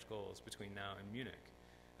are stretch goals between now and Munich,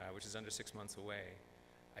 which is under 6 months away.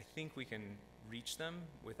 I think we can reach them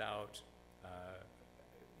without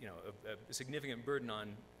a significant burden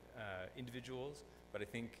on individuals, but I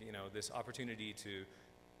think this opportunity to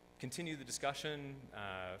continue the discussion,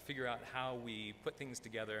 figure out how we put things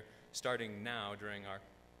together starting now during our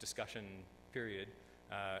discussion period,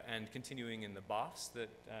 and continuing in the BOFs that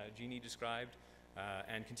Jeannie described,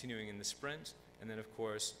 and continuing in the sprint, and then of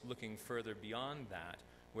course looking further beyond that,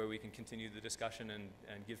 where we can continue the discussion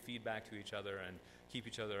and give feedback to each other and keep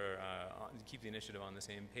the initiative on the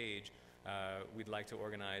same page. We'd like to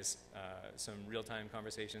organize some real-time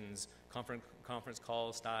conversations, conference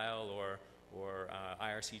call style, or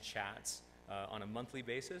IRC chats on a monthly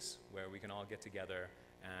basis, where we can all get together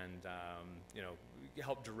and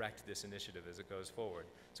help direct this initiative as it goes forward.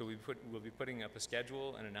 So we'll be putting up a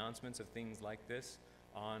schedule and announcements of things like this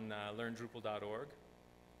on learndrupal.org.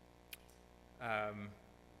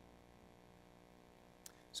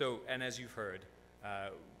 And as you've heard,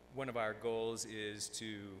 one of our goals is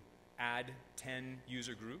to add 10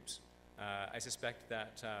 user groups. I suspect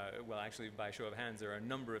that, well, actually, by show of hands, there are a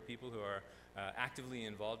number of people who are actively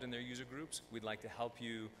involved in their user groups. We'd like to help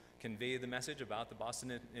you convey the message about the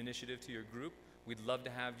Boston initiative to your group. We'd love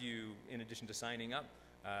to have you, in addition to signing up,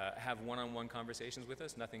 have one-on-one conversations with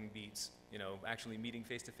us. Nothing beats, actually meeting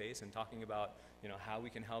face-to-face and talking about, how we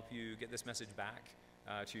can help you get this message back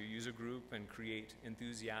to your user group and create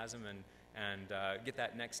enthusiasm and get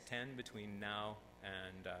that next 10 between now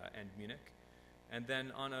and Munich. And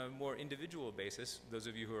then on a more individual basis, those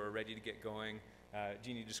of you who are ready to get going,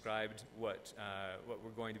 Jeannie described what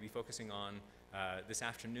we're going to be focusing on this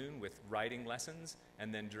afternoon with writing lessons,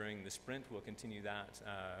 and then during the sprint we'll continue that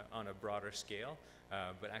on a broader scale,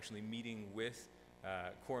 but actually meeting with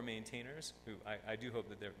core maintainers, who I do hope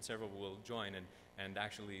that several will join and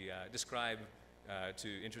actually describe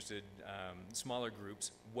to interested smaller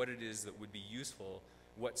groups what it is that would be useful,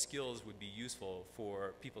 what skills would be useful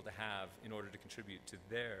for people to have in order to contribute to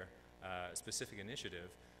their specific initiative.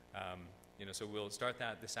 So we'll start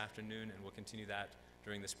that this afternoon, and we'll continue that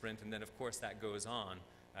during the sprint, and then of course that goes on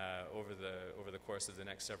over the course of the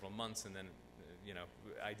next several months, and then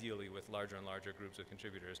ideally with larger and larger groups of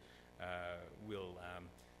contributors, we'll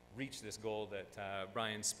reach this goal that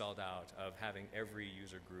Brian spelled out of having every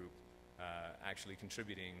user group actually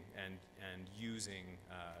contributing and using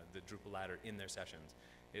the Drupal ladder in their sessions.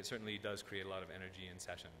 It certainly does create a lot of energy in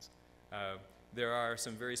sessions. There are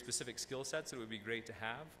some very specific skill sets that would be great to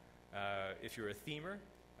have. If you're a themer,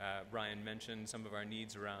 Brian mentioned some of our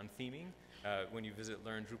needs around theming. When you visit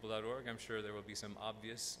learndrupal.org, I'm sure there will be some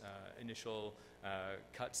obvious initial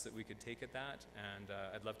cuts that we could take at that, and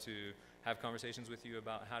I'd love to have conversations with you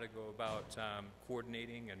about how to go about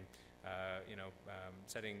coordinating and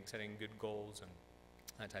setting good goals and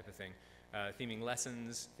that type of thing. Theming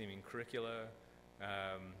lessons, theming curricula,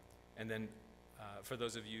 and then for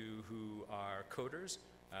those of you who are coders,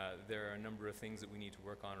 there are a number of things that we need to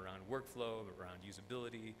work on around workflow, around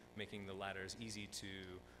usability, making the ladders easy to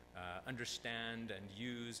understand and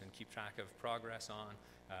use and keep track of progress on,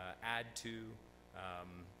 add to,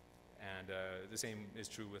 and the same is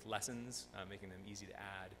true with lessons, making them easy to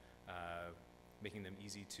add, making them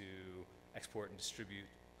easy to export and distribute,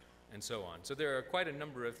 and so on. So there are quite a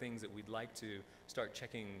number of things that we'd like to start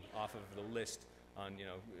checking off of the list on,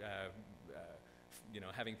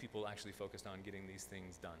 having people actually focused on getting these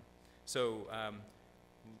things done. So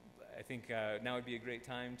I think now would be a great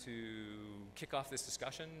time to kick off this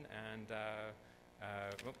discussion, and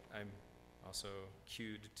I'm also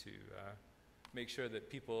cued to make sure that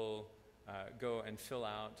people go and fill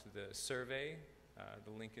out the survey.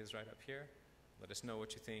 The link is right up here. Let us know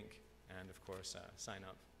what you think, and of course sign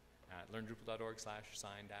up at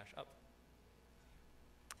learndrupal.org/sign-up.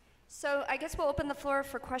 So I guess we'll open the floor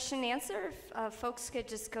for question and answer. If folks could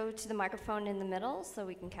just go to the microphone in the middle so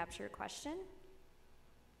we can capture your question.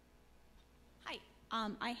 Hi,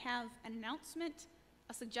 I have an announcement,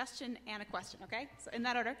 a suggestion, and a question, okay? So in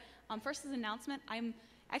that order. First is an announcement. I'm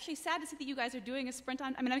actually sad to see that you guys are doing a sprint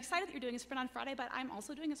on, I'm excited that you're doing a sprint on Friday, but I'm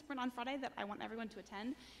also doing a sprint on Friday that I want everyone to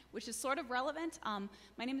attend, which is sort of relevant.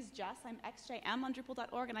 My name is Jess. I'm XJM on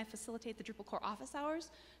Drupal.org, and I facilitate the Drupal core office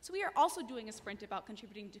hours. So we are also doing a sprint about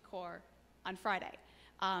contributing to core on Friday.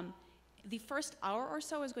 The first hour or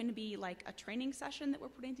so is going to be like a training session that we're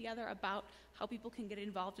putting together about how people can get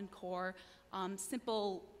involved in core,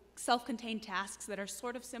 simple self-contained tasks that are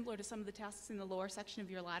sort of similar to some of the tasks in the lower section of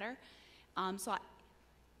your ladder. So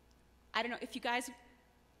I don't know if you guys,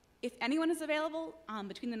 if anyone is available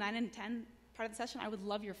between the 9 and 10 part of the session, I would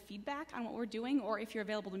love your feedback on what we're doing, or if you're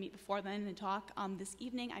available to meet before then and talk. This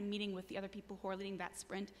evening, I'm meeting with the other people who are leading that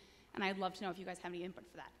sprint, and I'd love to know if you guys have any input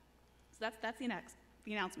for that. So that's the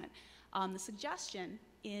announcement. The suggestion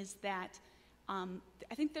is that I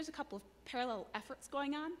think there's a couple of parallel efforts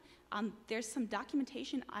going on. There's some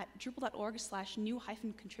documentation at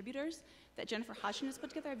drupal.org/new-contributors that Jennifer Hodgson has put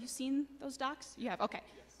together. Have you seen those docs? You have? Okay.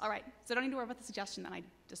 Yes. All right. So don't need to worry about the suggestion, then I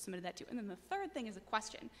just submitted that too. And then the third thing is a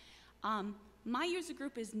question. My user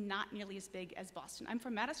group is not nearly as big as Boston. I'm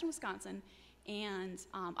from Madison, Wisconsin, and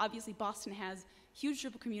obviously Boston has huge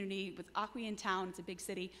Drupal community with Acqui in town. It's a big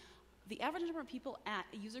city. The average number of people at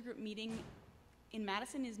a user group meeting in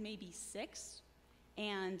Madison is maybe 6,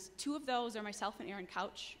 and 2 of those are myself and Aaron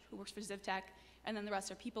Couch, who works for ZivTech, and then the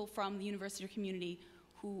rest are people from the university or community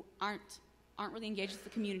who aren't really engaged with the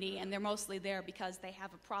community, and they're mostly there because they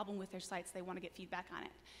have a problem with their sites. They want to get feedback on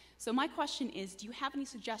it. So my question is, do you have any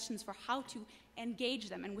suggestions for how to engage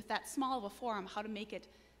them, and with that small of a forum, how to make it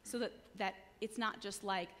so that it's not just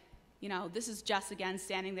like, this is Jess again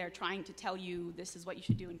standing there trying to tell you this is what you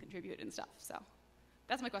should do and contribute and stuff. So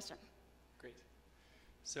that's my question. Great.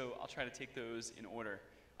 So I'll try to take those in order.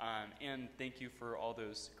 And thank you for all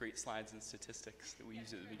those great slides and statistics that we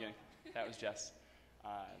used at the beginning. That was Jess.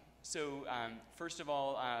 So first of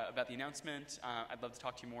all, about the announcement, I'd love to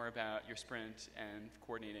talk to you more about your sprint and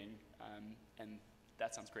coordinating, and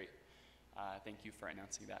that sounds great. Thank you for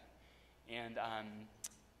announcing that. And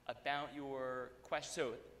about your question,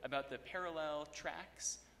 so about the parallel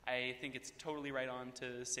tracks, I think it's totally right on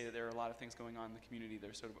to say that there are a lot of things going on in the community.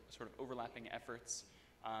 There's sort of overlapping efforts.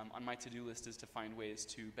 On my to-do list is to find ways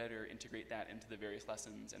to better integrate that into the various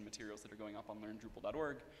lessons and materials that are going up on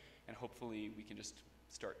learndrupal.org, and hopefully we can just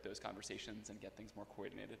start those conversations and get things more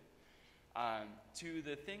coordinated. To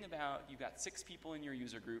the thing about you've got 6 people in your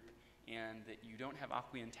user group and that you don't have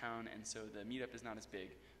Acqui in town and so the meetup is not as big,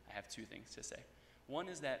 I have 2 things to say. One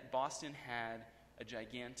is that Boston had a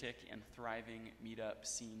gigantic and thriving meetup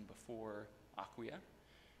scene before Acquia.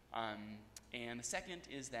 And the second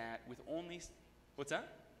is that with only, what's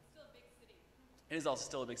that? It's still a big city. It is also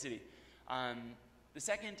still a big city. The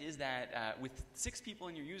second is that with 6 people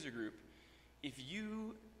in your user group, if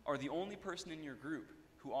you are the only person in your group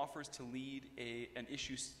who offers to lead an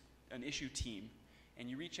issue team, and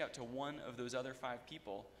you reach out to one of those other 5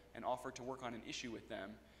 people and offer to work on an issue with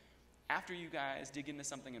them, after you guys dig into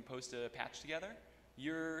something and post a patch together,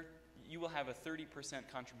 you will have a 30%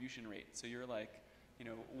 contribution rate. So you're like,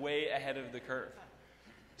 way ahead of the curve.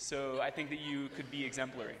 So I think that you could be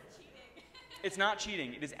exemplary. It's not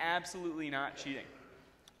cheating. It is absolutely not cheating.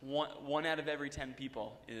 One out of every 10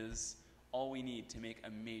 people is all we need to make a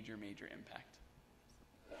major, major impact.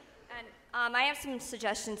 And I have some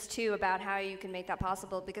suggestions, too, about how you can make that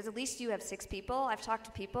possible, because at least you have 6 people. I've talked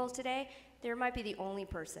to people today. There might be the only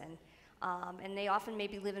person. And they often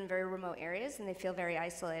maybe live in very remote areas, and they feel very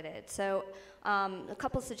isolated. So a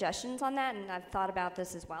couple suggestions on that, and I've thought about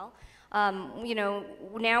this as well. Now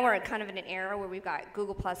we're kind of in an era where we've got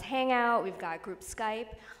Google Plus Hangout, we've got group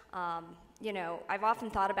Skype. I've often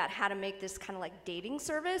thought about how to make this kind of like dating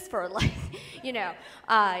service for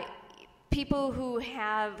people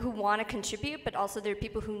who want to contribute, but also there are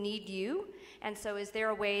people who need you. And so is there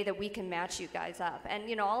a way that we can match you guys up?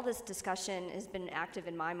 And all this discussion has been active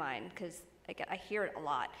in my mind because I hear it a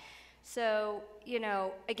lot. So,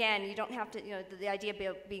 again, you don't have to, the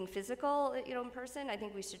idea of being physical, in person, I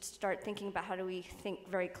think we should start thinking about how do we think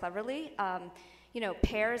very cleverly.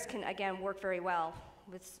 Pairs can, again, work very well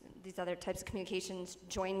with these other types of communications.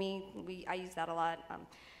 Join me, I use that a lot.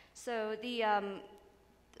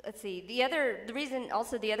 Let's see, the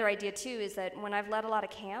other idea too is that when I've led a lot of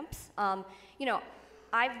camps,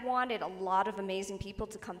 I've wanted a lot of amazing people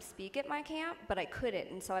to come speak at my camp, but I couldn't,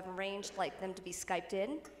 and so I've arranged them to be Skyped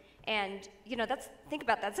in. And think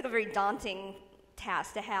about that, that's like a very daunting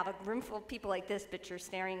task to have a room full of people like this, but you're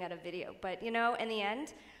staring at a video. But in the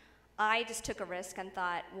end, I just took a risk and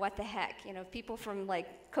thought, what the heck? If people from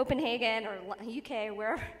Copenhagen or UK or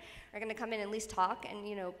wherever are going to come in and at least talk,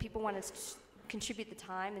 and people want to contribute the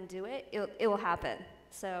time and do it, it will happen.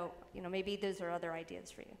 So, maybe those are other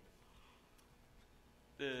ideas for you.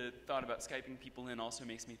 The thought about Skyping people in also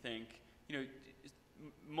makes me think,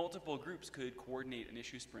 multiple groups could coordinate an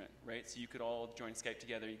issue sprint, right? So you could all join Skype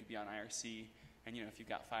together, you could be on IRC, and if you've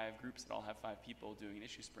got 5 groups that all have 5 people doing an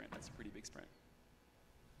issue sprint, that's a pretty big sprint.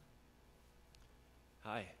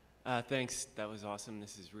 Hi, thanks, that was awesome.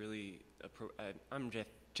 This is really, I'm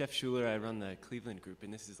Jeff Schuler, I run the Cleveland group,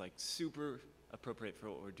 and this is super appropriate for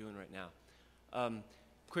what we're doing right now.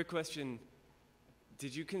 Quick question,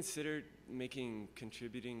 did you consider making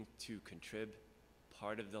contributing to Contrib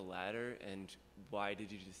part of the ladder, and why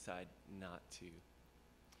did you decide not to?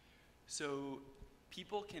 So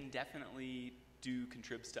people can definitely do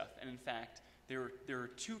Contrib stuff, and in fact, there are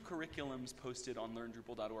 2 curriculums posted on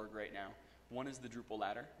learndrupal.org right now. One is the Drupal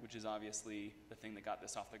ladder, which is obviously the thing that got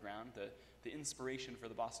this off the ground. The inspiration for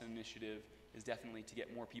the Boston initiative is definitely to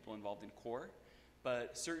get more people involved in core,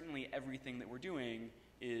 but certainly everything that we're doing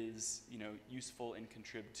is useful in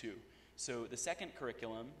Contrib too. So the second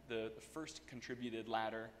curriculum, the first contributed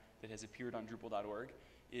ladder that has appeared on Drupal.org,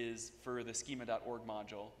 is for the schema.org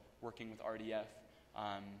module, working with RDF.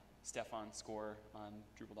 Stefan Score on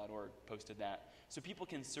Drupal.org posted that. So people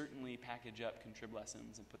can certainly package up Contrib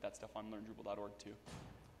lessons and put that stuff on learndrupal.org too.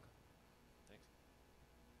 Thanks.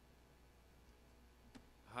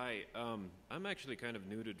 Hi, I'm actually kind of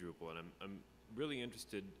new to Drupal, and I'm really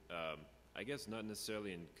interested, I guess not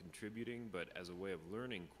necessarily in contributing, but as a way of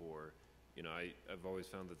learning core. I've always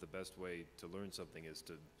found that the best way to learn something is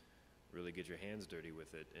to really get your hands dirty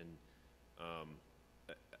with it. And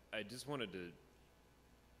I just wanted to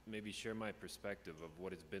maybe share my perspective of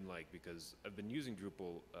what it's been like, because I've been using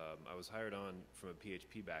Drupal. I was hired on from a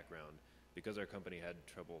PHP background because our company had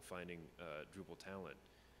trouble finding Drupal talent.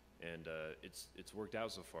 And it's worked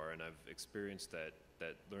out so far, and I've experienced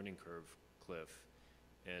that learning curve cliff.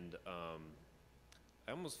 And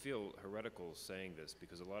I almost feel heretical saying this,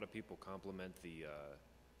 because a lot of people compliment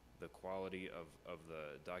the quality of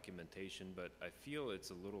the documentation, but I feel it's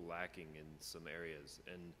a little lacking in some areas.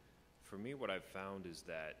 And for me, what I've found is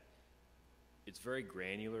that it's very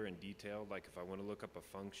granular and detailed. Like if I want to look up a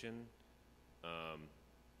function,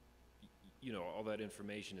 you know, all that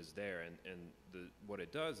information is there, and what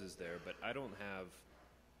it does is there, but I don't have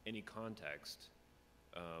any context.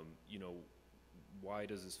 You know, why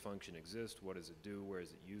does this function exist? What does it do? Where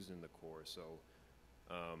is it used in the core? So,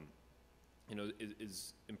 you know,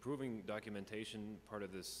 is improving documentation part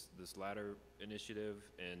of this latter initiative?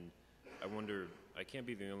 And I wonder, I can't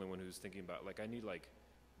be the only one who's thinking about, like, I need like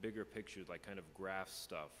bigger pictures, like kind of graph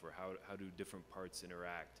stuff, or how do different parts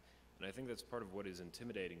interact? And I think that's part of what is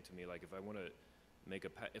intimidating to me. Like, if I want to make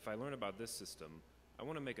if I learn about this system, I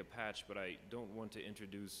want to make a patch, but I don't want to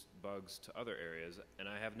introduce bugs to other areas, and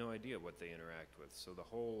I have no idea what they interact with. So the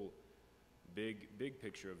whole big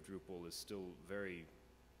picture of Drupal is still very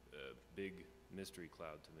big mystery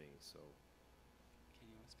cloud to me. So. Okay,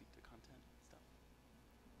 you want to speak to content stuff?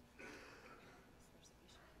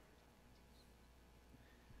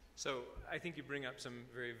 So I think you bring up some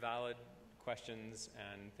very valid questions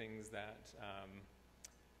and things that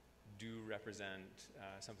do represent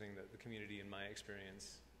something that the community, in my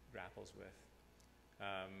experience, grapples with.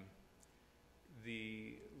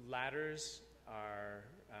 The ladders are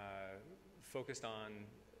focused on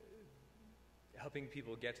helping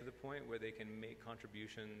people get to the point where they can make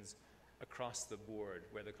contributions across the board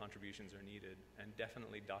where the contributions are needed, and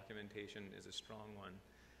definitely documentation is a strong one.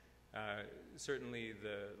 Certainly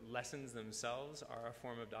the lessons themselves are a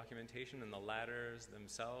form of documentation, and the ladders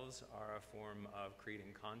themselves are a form of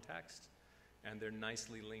creating context, and they're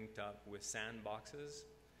nicely linked up with sandboxes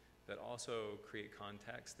that also create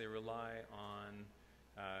context. They rely on,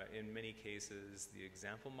 in many cases, the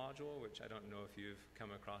example module, which I don't know if you've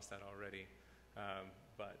come across that already,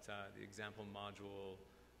 but the example module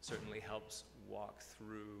certainly helps walk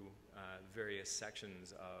through various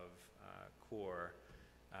sections of core.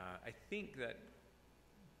 I think that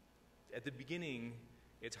at the beginning,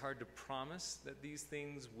 it's hard to promise that these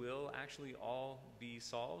things will actually all be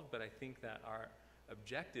solved, but I think that our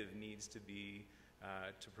objective needs to be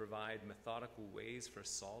to provide methodical ways for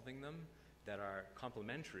solving them that are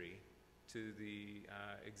complementary to the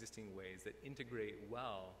existing ways, that integrate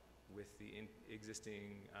well with the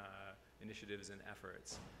existing initiatives and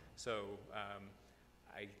efforts. So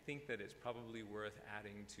I think that it's probably worth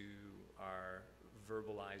adding to our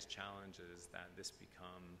verbalized challenges that this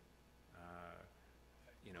become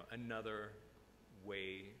you know, another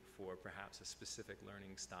way for perhaps a specific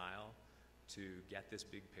learning style to get this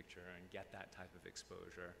big picture and get that type of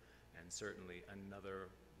exposure, and certainly another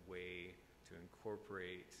way to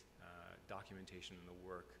incorporate documentation in the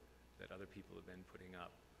work that other people have been putting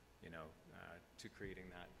up, you know, to creating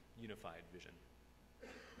that unified vision.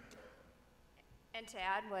 And to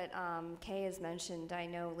add what Kay has mentioned, I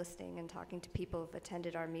know listening and talking to people who've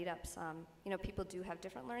attended our meetups, you know, people do have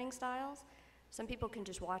different learning styles. Some people can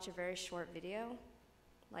just watch a very short video,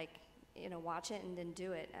 like, you know, watch it and then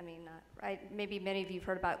do it. I mean, maybe many of you have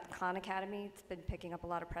heard about Khan Academy. It's been picking up a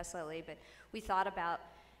lot of press lately, but we thought about,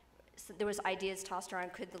 so there was ideas tossed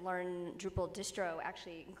around, could the Learn Drupal distro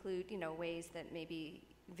actually include, you know, ways that maybe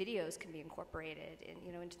videos can be incorporated in,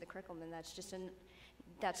 you know, into the curriculum, and that's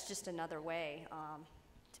just another way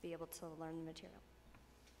to be able to learn the material.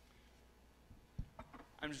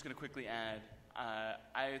 I'm just going to quickly add,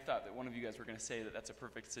 I thought that one of you guys were going to say that that's a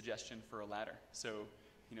perfect suggestion for a ladder. So,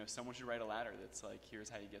 you know, someone should write a ladder that's like, here's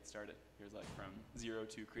how you get started. Here's like from 0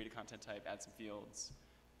 to create a content type, add some fields,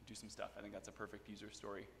 do some stuff. I think that's a perfect user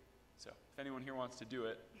story. So if anyone here wants to do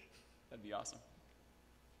it, that'd be awesome.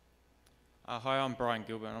 Hi, I'm Brian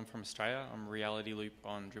Gilbert. I'm from Australia. I'm Reality Loop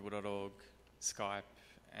on Drupal.org, Skype,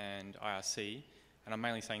 and IRC. And I'm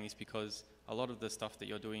mainly saying this because a lot of the stuff that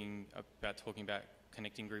you're doing about talking about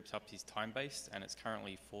connecting groups up is time-based, and it's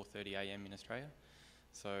currently 4:30 a.m. in Australia.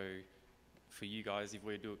 So for you guys, if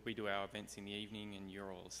we do our events in the evening and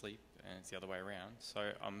you're all asleep, and it's the other way around.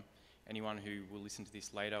 So anyone who will listen to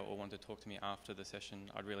this later or want to talk to me after the session,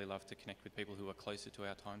 I'd really love to connect with people who are closer to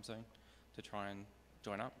our time zone to try and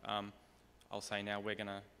join up. I'll say now we're going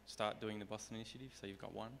to start doing the Boston Initiative, so you've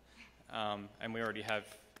got one. And we already have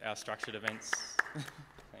our structured events.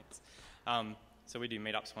 Thanks. So we do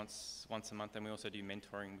meetups once a month, and we also do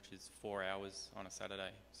mentoring, which is 4 hours on a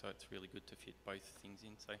Saturday. So it's really good to fit both things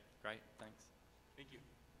in. So great, thanks. Thank you.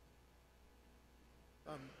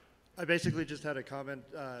 I basically just had a comment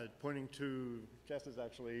pointing to Jess's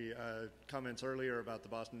actually comments earlier about the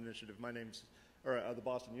Boston Initiative. The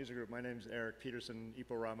Boston User Group. My name's Eric Peterson,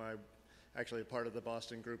 Ipo-Rama. I'm actually a part of the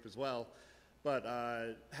Boston group as well.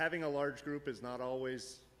 But having a large group is not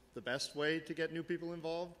always the best way to get new people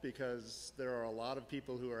involved, because there are a lot of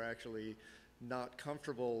people who are actually not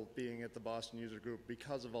comfortable being at the Boston User Group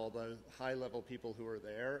because of all the high-level people who are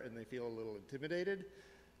there, and they feel a little intimidated.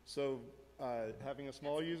 So having a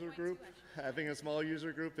small user group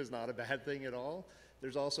is not a bad thing at all.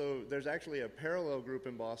 There's actually a parallel group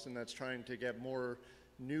in Boston that's trying to get more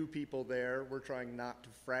new people there. We're trying not to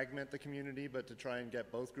fragment the community, but to try and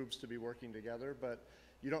get both groups to be working together. But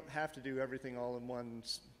you don't have to do everything all in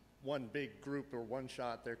one big group or one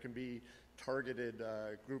shot. There can be targeted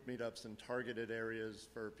group meetups and targeted areas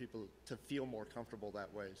for people to feel more comfortable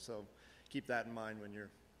that way. So keep that in mind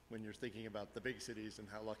when you're thinking about the big cities and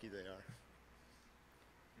how lucky they are.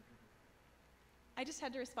 I just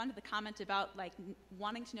had to respond to the comment about like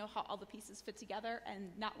wanting to know how all the pieces fit together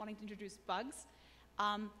and not wanting to introduce bugs.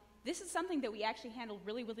 This is something that we actually handled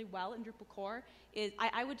really, really well in Drupal core.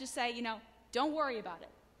 I would just say, don't worry about it,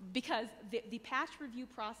 because the patch review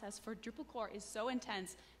process for Drupal core is so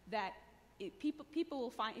intense that people will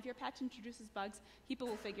find, if your patch introduces bugs, people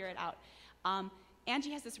will figure it out.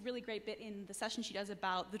 Angie has this really great bit in the session she does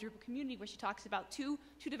about the Drupal community where she talks about two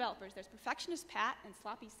developers. There's Perfectionist Pat and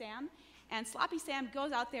Sloppy Sam. And Sloppy Sam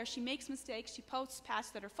goes out there, she makes mistakes, she posts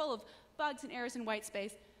patches that are full of bugs and errors and white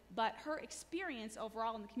space, but her experience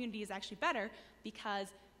overall in the community is actually better because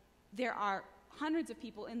there are hundreds of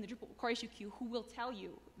people in the Drupal core issue queue who will tell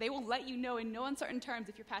you, they will let you know in no uncertain terms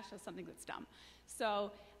if your patch does something that's dumb.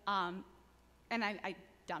 So, and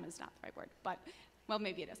dumb is not the right word, but, well,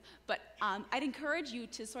 maybe it is. But I'd encourage you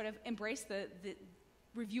to sort of embrace the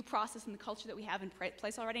review process and the culture that we have in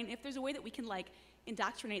place already. And if there's a way that we can like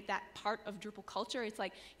indoctrinate that part of Drupal culture, it's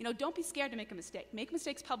like, don't be scared to make a mistake. Make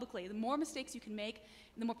mistakes publicly. The more mistakes you can make,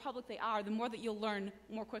 the more public they are, the more that you'll learn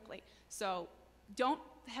more quickly. So don't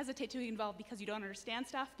hesitate to be involved because you don't understand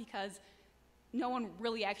stuff, because no one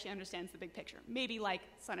really actually understands the big picture. Maybe like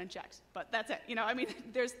Sun and Checks, but that's it.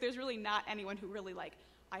 There's really not anyone who really like,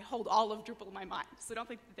 I hold all of Drupal in my mind. So don't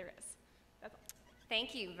think that there is. That's all.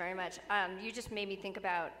 Thank you very much. You just made me think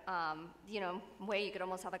about, a way you could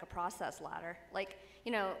almost have like a process ladder. Like,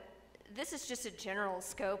 this is just a general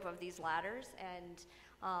scope of these ladders, and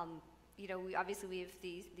we have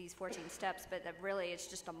these 14 steps, but that really it's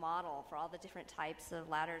just a model for all the different types of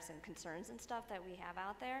ladders and concerns and stuff that we have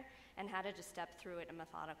out there, and how to just step through it in a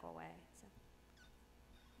methodical way. So.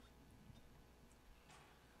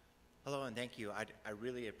 Hello, and thank you. I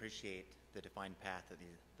really appreciate the defined path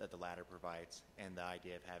that the ladder provides, and the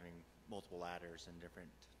idea of having multiple ladders and different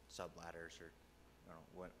sub-ladders, or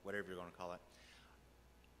whatever you're going to call it.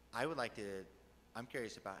 I'm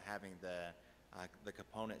curious about having the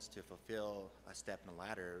components to fulfill a step in a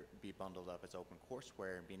ladder be bundled up as open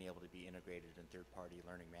courseware and being able to be integrated in third-party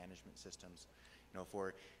learning management systems,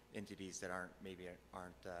 for entities that aren't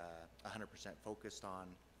 100% focused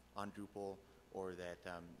on Drupal, or that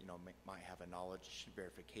might have a knowledge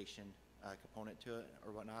verification component to it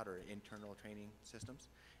or whatnot, or internal training systems.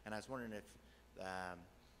 And I was wondering if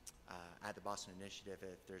at the Boston Initiative,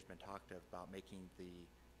 if there's been talked about making the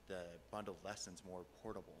bundled lessons more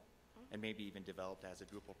portable, and maybe even developed as a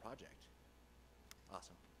Drupal project.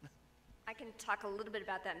 Awesome. I can talk a little bit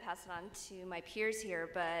about that and pass it on to my peers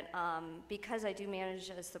here, but because I do manage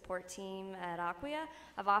a support team at Acquia,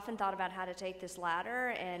 I've often thought about how to take this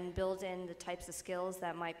ladder and build in the types of skills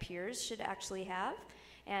that my peers should actually have.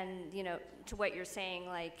 And, to what you're saying,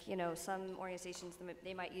 like, some organizations,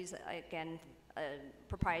 they might use, again, a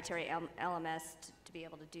proprietary LMS to be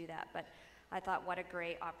able to do that. But I thought, what a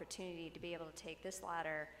great opportunity to be able to take this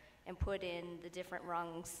ladder and put in the different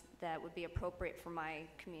rungs that would be appropriate for my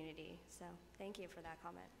community. So thank you for that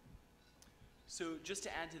comment. So just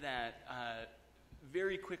to add to that,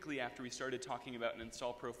 very quickly after we started talking about an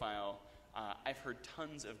install profile, I've heard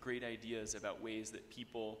tons of great ideas about ways that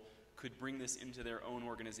people could bring this into their own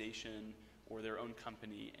organization or their own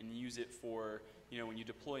company and use it for, when you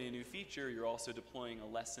deploy a new feature, you're also deploying a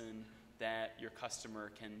lesson that your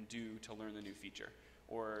customer can do to learn the new feature.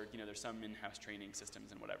 Or, there's some in-house training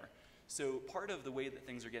systems and whatever. So part of the way that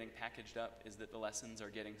things are getting packaged up is that the lessons are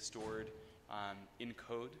getting stored in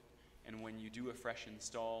code, and when you do a fresh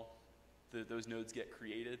install, those nodes get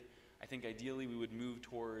created. I think ideally we would move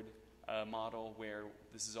toward a model where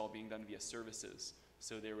this is all being done via services.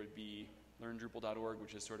 So there would be learndrupal.org,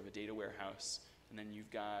 which is sort of a data warehouse, and then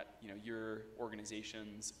you've got your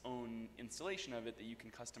organization's own installation of it that you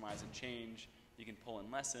can customize and change. You can pull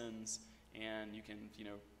in lessons, and you can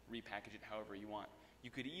repackage it however you want. You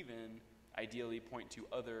could even ideally point to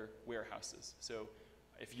other warehouses. So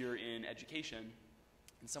if you're in education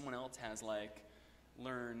and someone else has like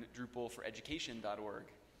learndrupalforeducation.org,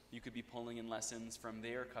 you could be pulling in lessons from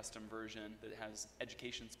their custom version that has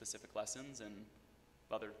education-specific lessons and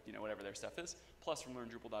other, whatever their stuff is, plus from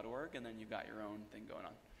learndrupal.org, and then you've got your own thing going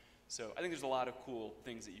on. So I think there's a lot of cool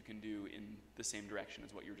things that you can do in the same direction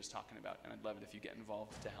as what you were just talking about, and I'd love it if you get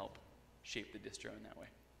involved to help. shape the distro in that way.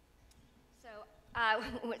 So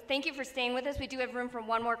thank you for staying with us. We do have room for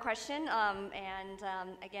one more question.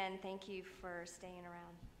 Again, thank you for staying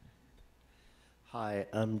around. Hi,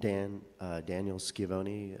 I'm Daniel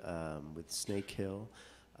Schivoni with Snake Hill.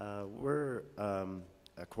 We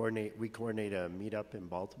coordinate a meetup in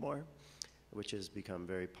Baltimore, which has become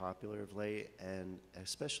very popular of late, and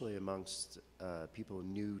especially amongst people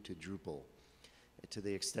new to Drupal, to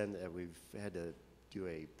the extent that we've had to do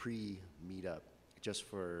a pre-meetup just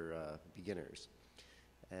for beginners.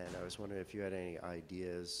 And I was wondering if you had any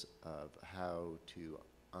ideas of how to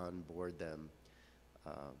onboard them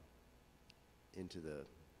into the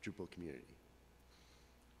Drupal community.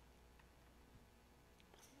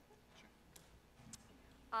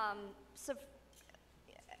 So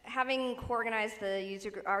having organized our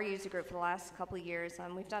user group for the last couple of years,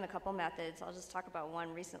 we've done a couple methods. I'll just talk about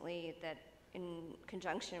one recently that in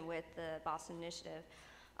conjunction with the Boston Initiative.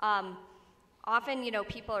 Often,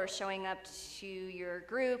 people are showing up to your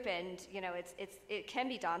group, and it can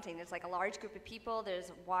be daunting. There's like a large group of people. There's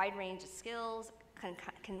a wide range of skills.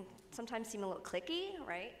 Can sometimes seem a little cliquey,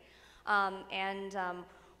 right?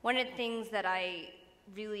 One of the things that I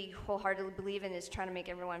really wholeheartedly believe in is trying to make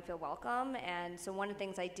everyone feel welcome. And so one of the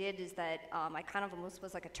things I did is that I kind of almost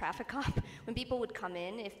was like a traffic cop. When people would come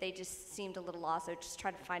in, if they just seemed a little lost, I would just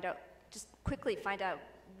try to quickly find out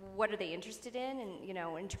what are they interested in,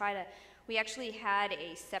 and try to. We actually had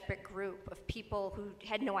a separate group of people who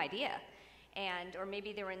had no idea, or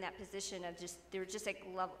maybe they were in that position of they were just like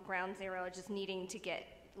ground zero, just needing to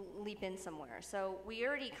leap in somewhere. So we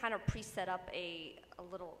already kind of pre-set up a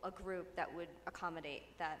group that would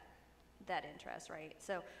accommodate that interest, right?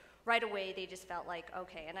 So right away they just felt like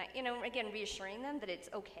okay, and I, again, reassuring them that it's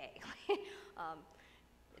okay.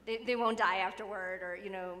 They won't die afterward, or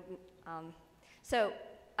so.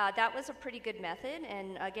 That was a pretty good method,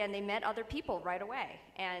 and again, they met other people right away.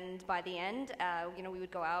 And by the end, we would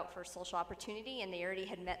go out for social opportunity, and they already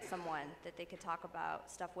had met someone that they could talk about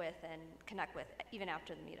stuff with and connect with, even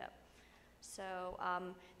after the meetup. So,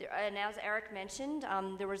 and as Eric mentioned,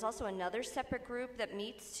 there was also another separate group that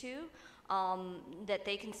meets too, that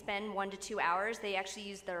they can spend 1 to 2 hours. They actually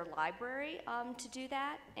use their library to do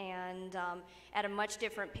that, and at a much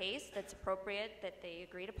different pace that's appropriate, that they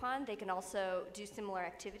agreed upon. They can also do similar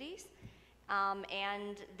activities,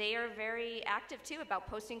 and they are very active too about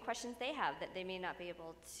posting questions they have that they may not be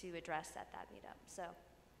able to address at that meetup. So.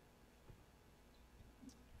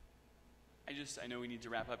 I know we need to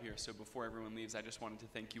wrap up here, so before everyone leaves, I just wanted to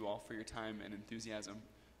thank you all for your time and enthusiasm.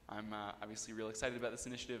 I'm obviously real excited about this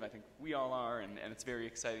initiative. I think we all are, and it's very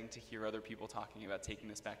exciting to hear other people talking about taking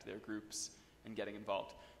this back to their groups and getting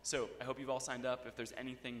involved. So I hope you've all signed up. If there's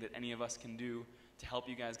anything that any of us can do to help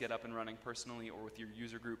you guys get up and running personally or with your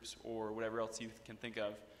user groups or whatever else you can think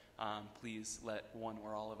of, please let one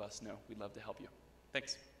or all of us know. We'd love to help you.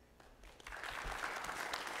 Thanks.